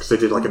guess, because they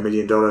did like $1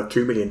 million,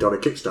 $2 million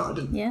Kickstarter,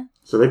 didn't they? Yeah.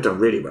 So they've done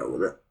really well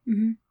with it.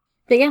 Mm-hmm.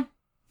 But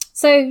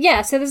so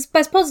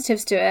there's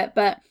positives to it,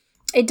 but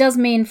it does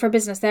mean for a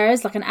business there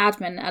is like an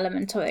admin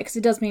element to it, because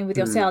it does mean with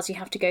your sales you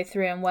have to go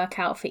through and work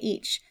out for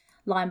each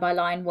line by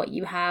line what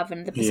you have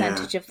and the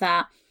percentage of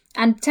that.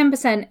 And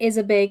 10% is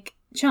a big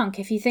chunk.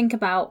 If you think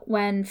about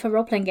when, for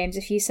role-playing games,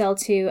 if you sell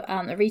to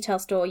a retail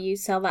store, you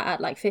sell that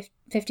at like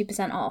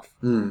 50% off.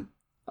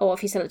 Or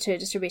if you sell it to a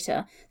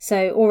distributor.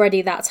 So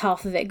already that's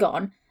half of it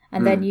gone.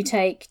 And then you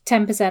take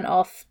 10%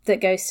 off that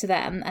goes to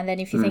them. And then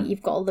if you think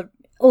you've got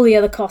all the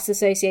other costs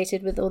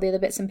associated with all the other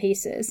bits and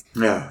pieces.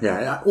 Yeah.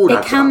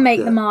 It can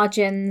make the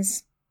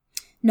margins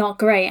not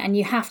great, and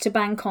you have to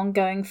bank on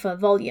going for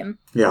volume.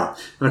 Yeah.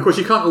 And of course,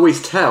 you can't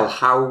always tell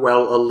how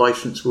well a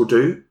license will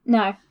do.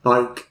 No.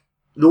 Like,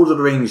 Lord of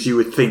the Rings you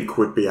would think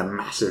would be a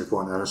massive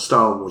one, and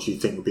Star Wars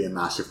you'd think would be a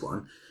massive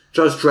one.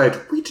 Judge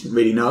Dredd, we didn't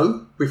really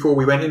know before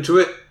we went into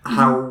it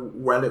how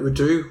well it would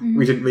do.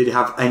 We didn't really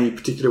have any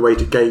particular way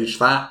to gauge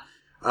that.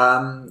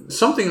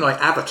 Something like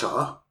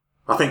Avatar,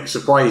 I think,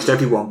 surprised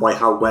everyone by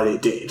how well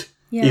it did.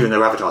 Yeah. Even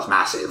though Avatar's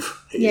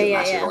massive, it's a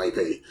massive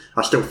IP.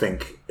 I still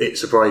think it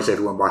surprised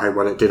everyone by how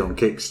well it did on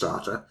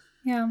Kickstarter.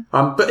 Yeah.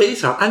 But it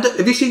is hard. And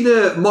have you seen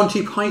the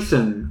Monty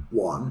Python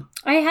one?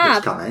 I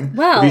have. That's coming.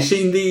 Well, have you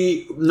seen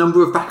the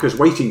number of backers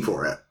waiting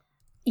for it?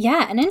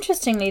 Yeah, and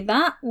interestingly,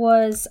 that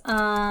was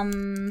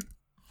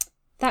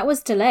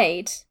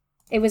delayed.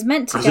 It was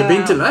meant to go out. Has it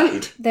been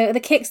delayed?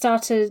 The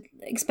Kickstarter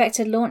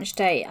expected launch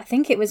date, I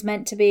think it was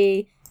meant to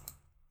be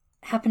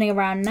happening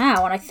around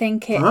now, and I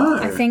think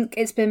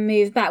it's been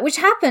moved back, which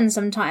happens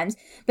sometimes.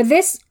 But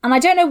this, and I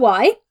don't know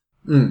why,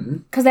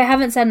 because they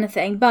haven't said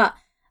anything, but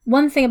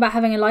one thing about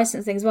having a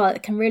license thing as well,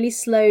 it can really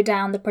slow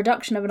down the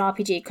production of an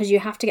RPG because you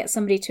have to get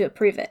somebody to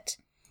approve it.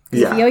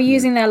 If you're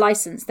using their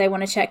license, they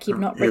want to check you've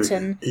not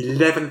written...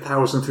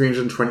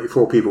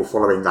 11,324 people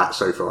following that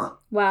so far.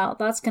 Wow,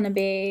 that's going to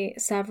be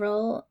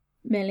several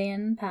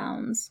 £million.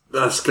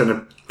 That's going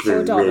to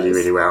do really,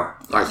 really well,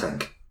 I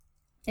think.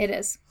 It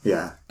is.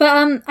 Yeah.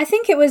 But I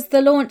think it was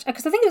the launch,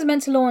 because I think it was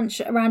meant to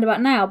launch around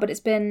about now, but it's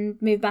been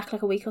moved back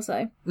like a week or so.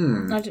 I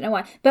don't know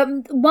why. But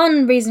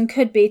one reason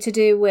could be to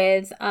do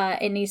with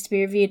it needs to be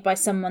reviewed by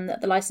someone,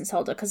 that the license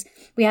holder, because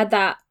we had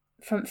that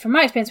from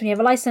my experience. When you have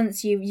a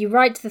license, you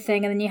write the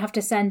thing and then you have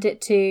to send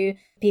it to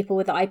people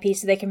with the IP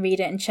so they can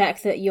read it and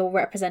check that you're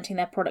representing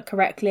their product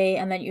correctly,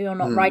 and then you're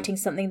not writing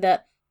something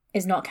that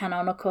is not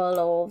canonical,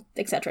 or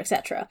etc.,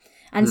 etc.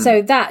 And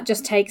so that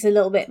just takes a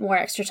little bit more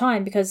extra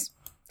time, because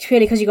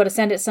purely because you've got to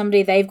send it to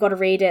somebody, they've got to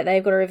read it,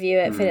 they've got to review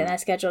it, fit it in their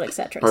schedule,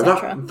 etc.,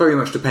 etc. That very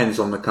much depends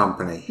on the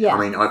company. Yeah. I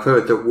mean, I've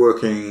heard that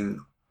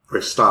working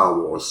with Star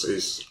Wars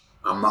is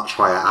a much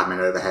higher admin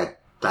overhead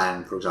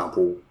than, for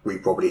example, we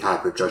probably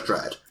had with Judge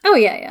Dredd. Oh,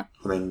 yeah.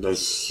 I mean,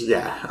 there's...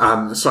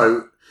 Yeah.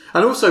 So...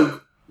 And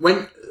also,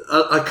 when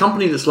a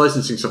company that's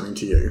licensing something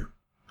to you...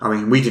 I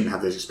mean, we didn't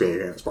have this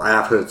experience, but I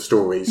have heard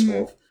stories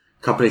of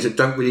companies that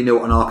don't really know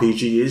what an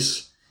RPG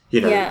is. You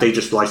know, they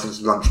just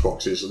license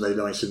lunchboxes, and they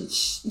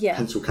license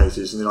pencil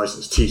cases, and they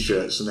license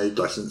T-shirts, and they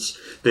license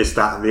this,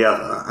 that, and the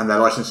other. And their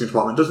licensing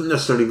department doesn't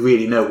necessarily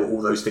really know what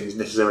all those things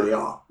necessarily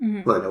are.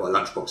 Well, they know what a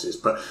lunchbox is,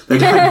 but they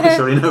don't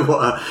necessarily know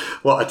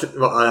what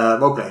a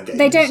role-playing game is.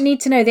 They don't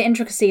need to know the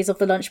intricacies of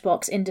the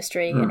lunchbox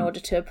industry in order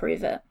to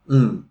approve it.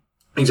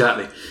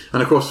 Exactly.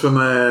 And of course, from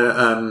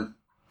a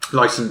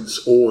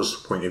licensor's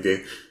point of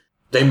view,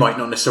 they might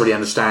not necessarily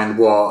understand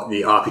what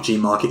the RPG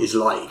market is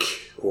like,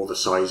 or the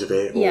size of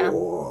it,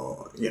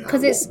 or, you know,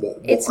 it's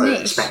niche.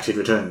 Expected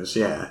returns.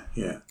 Yeah.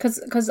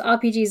 Because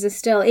RPGs are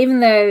still, even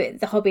though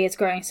the hobby is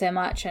growing so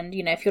much, and,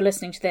 you know, if you're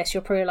listening to this,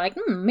 you're probably like,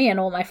 me and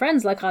all my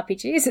friends like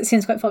RPGs, it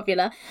seems quite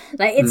popular.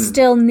 Like, it's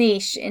still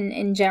niche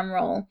in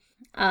general,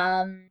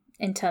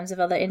 in terms of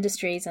other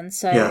industries, and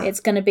so it's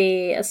going to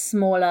be a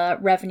smaller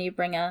revenue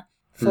bringer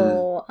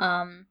for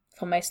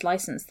most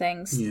licensed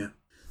things. Yeah.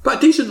 But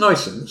a decent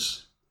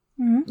license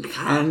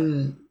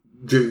can...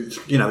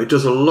 it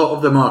does a lot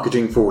of the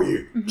marketing for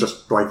you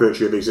just by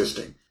virtue of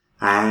existing,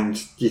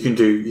 and you can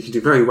do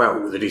very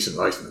well with a decent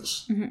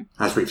license,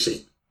 as we've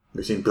seen.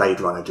 We've seen Blade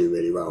Runner do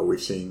really well.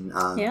 We've seen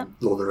Lord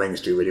of the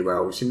Rings do really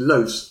well. We've seen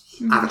loads.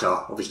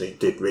 Avatar obviously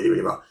did really,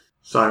 really well.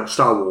 So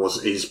Star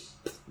Wars is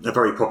a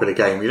very popular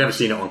game. We've never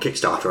seen it on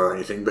Kickstarter or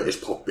anything, but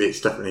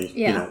it's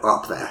definitely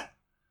up there.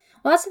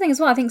 Well, that's the thing as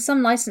well. I think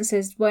some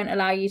licenses won't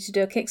allow you to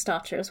do a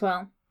Kickstarter as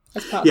well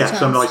as part of the terms.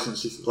 Some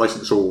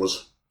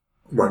licensors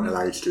won't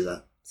allow you to do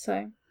that.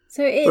 So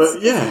it's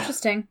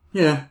interesting.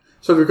 Yeah.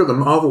 So we've got the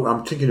Marvel,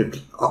 I'm thinking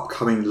of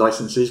upcoming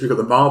licenses. We've got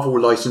the Marvel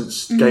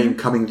licensed game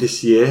coming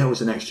this year, or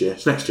is it next year?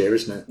 It's next year,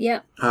 isn't it?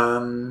 Yeah.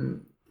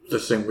 The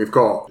thing, we've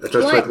got a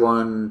Judge Dredd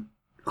one.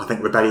 I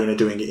think Rebellion are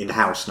doing it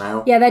in-house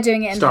now. Yeah, they're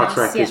doing it Star in-house.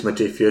 Trek is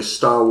Modiphius.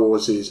 Star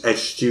Wars is Edge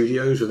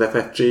Studios with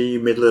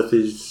FFG. Middle-earth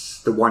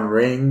is The One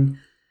Ring.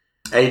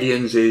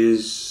 Aliens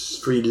is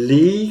Free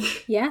League.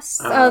 Yes.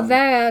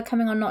 They're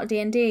coming on Not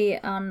D&D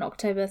on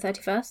October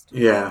 31st.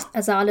 Yeah.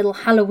 As our little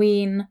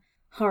Halloween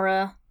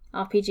horror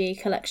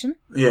RPG collection.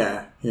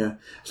 Yeah.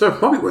 So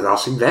probably worth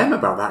asking them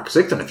about that, because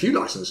they've done a few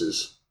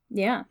licenses.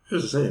 Yeah.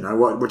 As I say,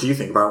 what do you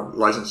think about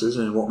licenses,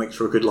 and what makes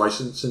for a good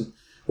license, and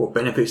what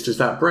benefits does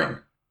that bring?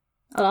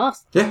 I'll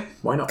ask. Yeah,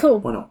 why not? Cool.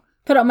 Why not?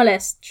 Put it on my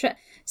list.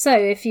 So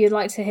if you'd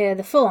like to hear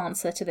the full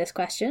answer to this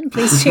question,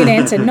 please tune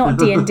in to Not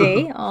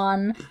D&D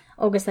on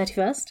August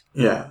 31st.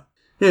 Yeah.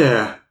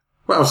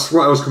 What else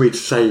can we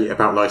say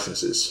about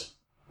licenses?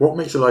 What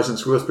makes a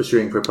license worth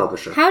pursuing for a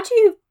publisher? How do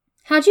you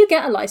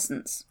get a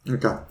license?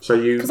 Okay, so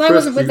because I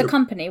wasn't with the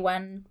company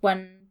when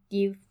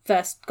you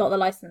first got the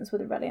license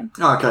with Rebellion.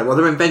 Oh, okay, well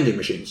they're in vending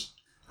machines.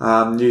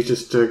 You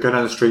just go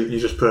down the street and you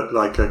just put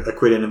like a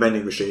quid in a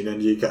vending machine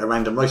and you get a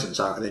random license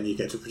out and then you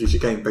get to produce a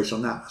game based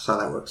on that. That's how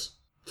that works.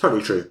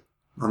 Totally true.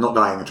 I'm not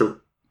lying at all.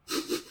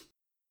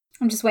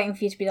 I'm just waiting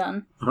for you to be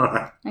done. All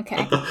right.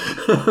 Okay.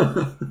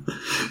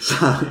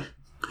 So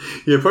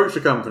you approach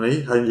the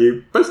company and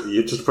you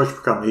just approach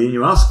the company and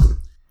you ask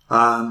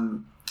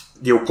them.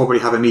 You'll probably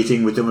have a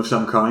meeting with them of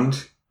some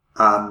kind.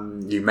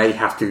 You may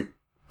have to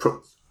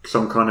put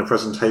some kind of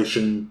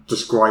presentation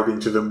describing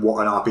to them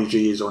what an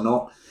RPG is or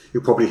not.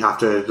 You'll probably have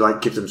to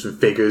like give them some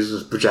figures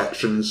and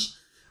projections,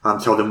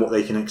 tell them what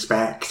they can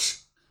expect,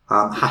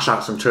 hash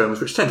out some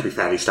terms which tend to be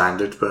fairly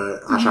standard,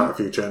 but hash out a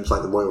few terms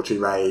like the royalty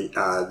rate,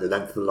 the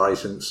length of the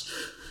license,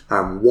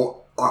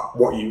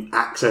 what you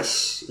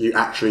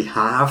actually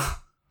have,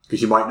 because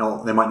they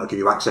might not give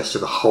you access to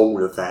the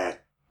whole of their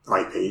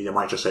IP. They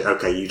might just say,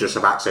 okay, you just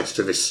have access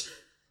to this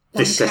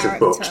set of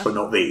books, but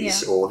not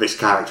these, or this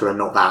character and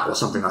not that, or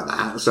something like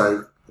that.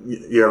 So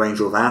you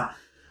arrange all that.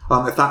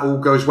 If that all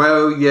goes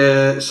well,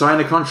 you sign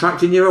a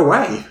contract and you're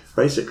away,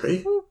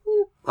 basically.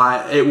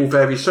 It will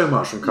vary so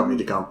much from company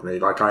to company.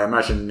 Like, I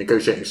imagine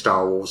negotiating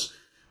Star Wars,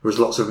 there was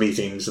lots of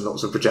meetings and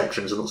lots of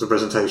projections and lots of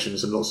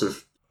presentations and lots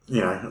of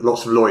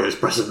lawyers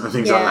present and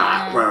things like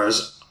that.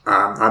 Whereas,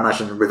 I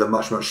imagine with a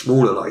much, much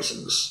smaller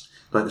license,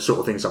 like the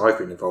sort of things that I've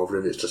been involved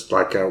with, it's just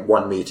like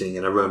one meeting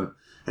in a room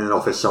in an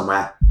office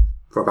somewhere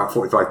for about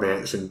 45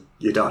 minutes and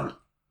you're done.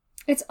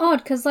 It's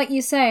odd, because like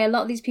you say, a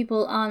lot of these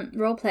people aren't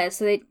role players,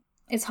 so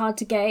it's hard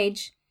to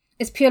gauge.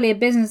 It's purely a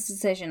business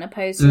decision,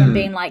 opposed to them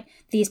being like,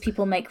 these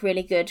people make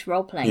really good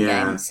role-playing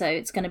games, so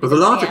it's going to be... But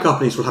the larger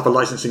companies will have a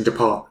licensing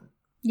department.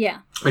 Yeah.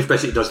 Which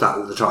basically does that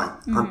all the time.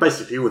 And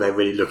basically all they're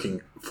really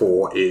looking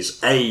for is,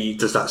 A,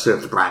 does that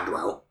serve the brand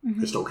well?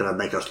 It's not going to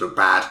make us look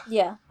bad.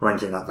 Yeah. Or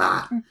anything like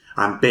that.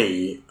 And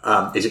B,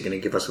 is it going to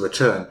give us a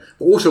return?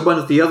 But also one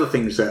of the other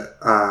things that,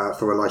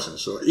 for a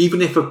license,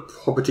 even if a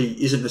property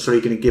isn't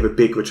necessarily going to give a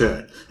big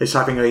return, it's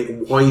having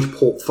a wide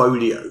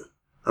portfolio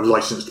of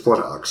licensed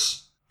products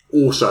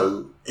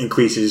also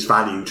increases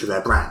value to their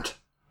brand.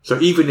 So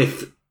even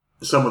if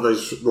some of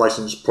those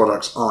licensed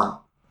products aren't,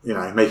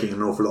 making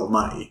an awful lot of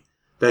money,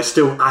 they're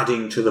still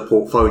adding to the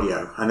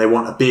portfolio, and they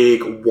want a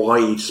big,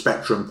 wide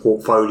spectrum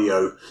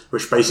portfolio,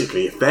 which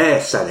basically, if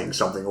they're selling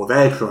something or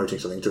they're promoting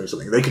something, doing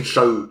something, they can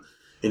show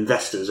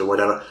investors or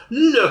whatever,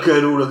 look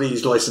at all of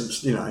these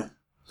licensed,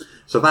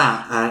 So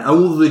that, and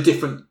all the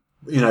different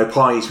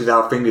pies with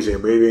our fingers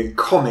in. We're in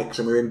comics,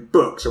 and we're in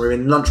books, and we're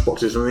in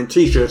lunchboxes, and we're in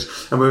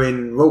t-shirts, and we're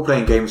in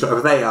role-playing games,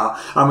 whatever they are,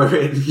 and we're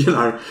in,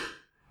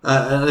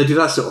 and they do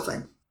that sort of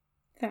thing.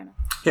 Fair enough.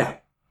 Yeah.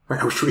 What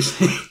else should we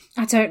say?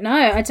 I don't know.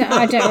 I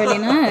don't really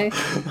know.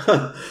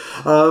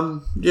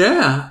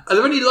 Yeah. Are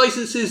there any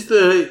licenses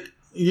that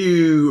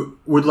you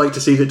would like to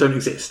see that don't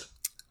exist?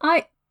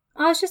 I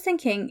was just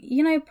thinking,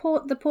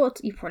 the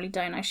Portal, you probably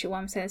don't actually why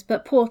I'm saying this,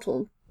 but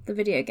Portal, the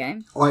video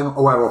game. I'm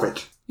aware of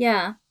it.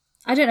 Yeah.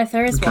 I don't know if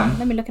there is one.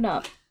 Let me look it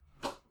up.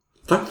 I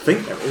don't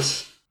think there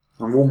is.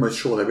 I'm almost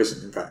sure there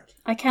isn't, in fact.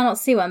 I cannot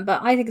see one,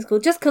 but I think it's cool.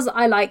 Just because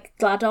I like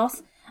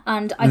GLaDOS,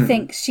 and I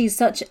think she's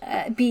such...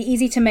 be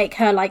easy to make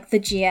her, like, the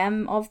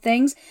GM of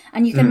things.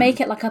 And you can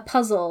make it like a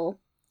puzzle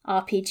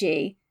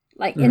RPG.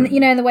 Like, in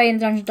the way in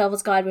Dungeon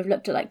Delver's Guide we've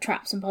looked at, like,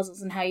 traps and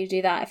puzzles and how you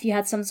do that. If you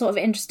had some sort of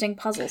interesting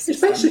puzzle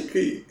system.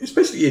 It's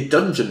basically a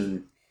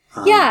dungeon.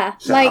 Yeah,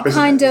 like,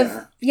 kind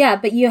of... Yeah,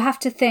 but you have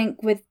to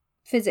think with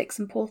physics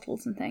and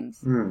portals and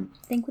things.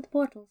 Think with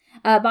portals.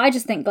 But I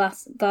just think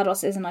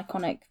GLaDOS is an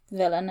iconic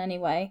villain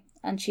anyway,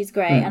 and she's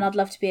great, and I'd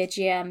love to be a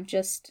GM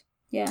just,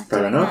 doing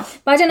that.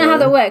 But I don't know how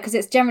that works, because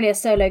it's generally a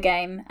solo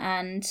game,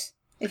 and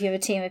if you have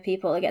a team of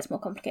people, it gets more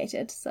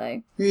complicated,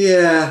 so...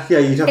 Yeah,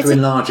 you'd have to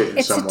enlarge it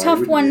in some way. It's a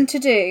tough one to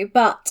do,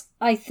 but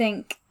I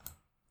think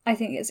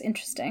it's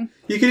interesting.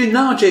 You could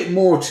enlarge it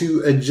more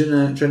to a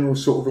general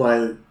sort of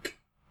like...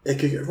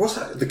 What's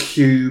that? The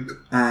Cube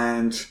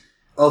and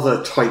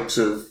other types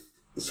of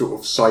sort of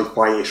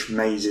sci-fi-ish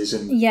mazes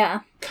and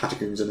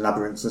catacombs and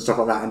labyrinths and stuff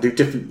like that, and do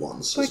different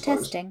ones. For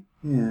testing.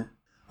 Yeah.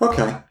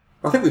 Okay.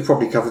 I think we've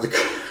probably covered the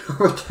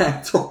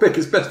topic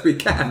as best we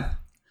can.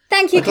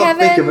 Thank you,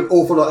 Kevin. I can't think of an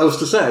awful lot else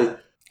to say.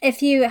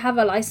 If you have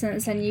a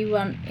license and you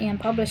want EN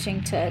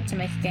Publishing to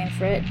make a game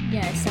for it,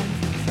 send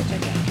such a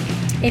game.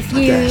 If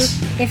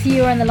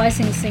you are in the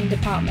licensing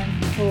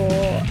department for,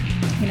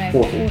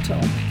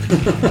 Portal,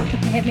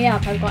 hit me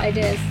up. I've got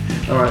ideas.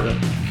 All right then.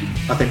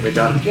 I think we're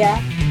done.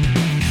 Yeah.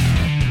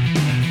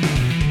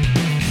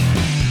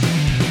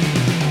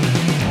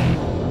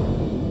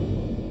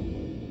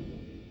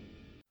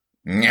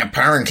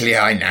 Apparently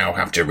I now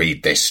have to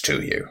read this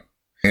to you.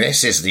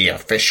 This is the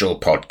official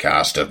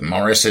podcast of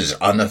Morris's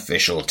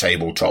unofficial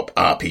tabletop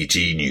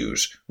RPG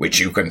news, which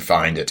you can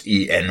find at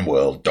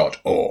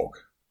enworld.org.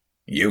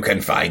 You can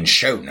find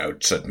show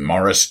notes at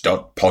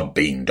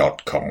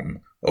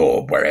morris.podbean.com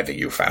or wherever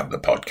you found the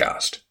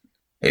podcast.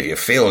 If you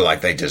feel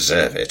like they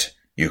deserve it,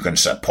 You can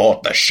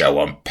support the show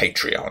on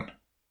Patreon.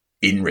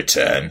 In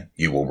return,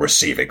 you will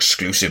receive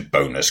exclusive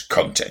bonus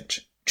content.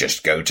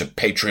 Just go to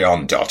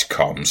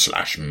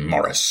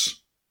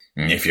patreon.com/Morris.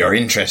 If you're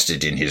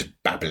interested in his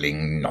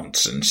babbling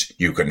nonsense,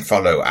 you can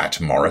follow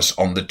 @Morris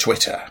on the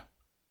Twitter.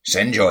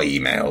 Send your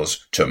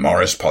emails to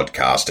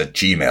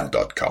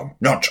morrispodcast@gmail.com.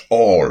 Not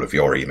all of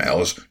your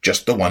emails,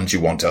 just the ones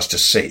you want us to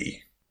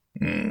see.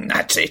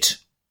 That's it.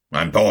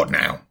 I'm bored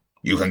now.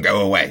 You can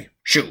go away.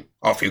 Shoo,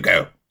 off you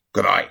go.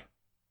 Goodbye.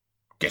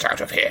 Get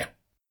out of here.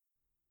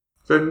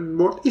 Then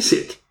what is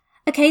it?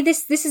 Okay,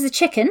 this is a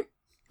chicken,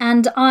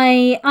 and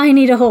I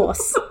need a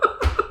horse.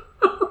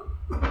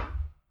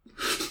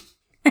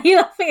 Are you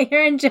laughing at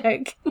your own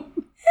joke?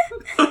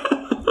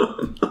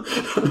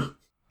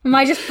 Am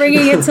I just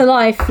bringing it to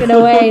life in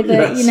a way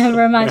that you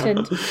never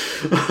imagined?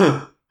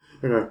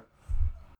 Okay.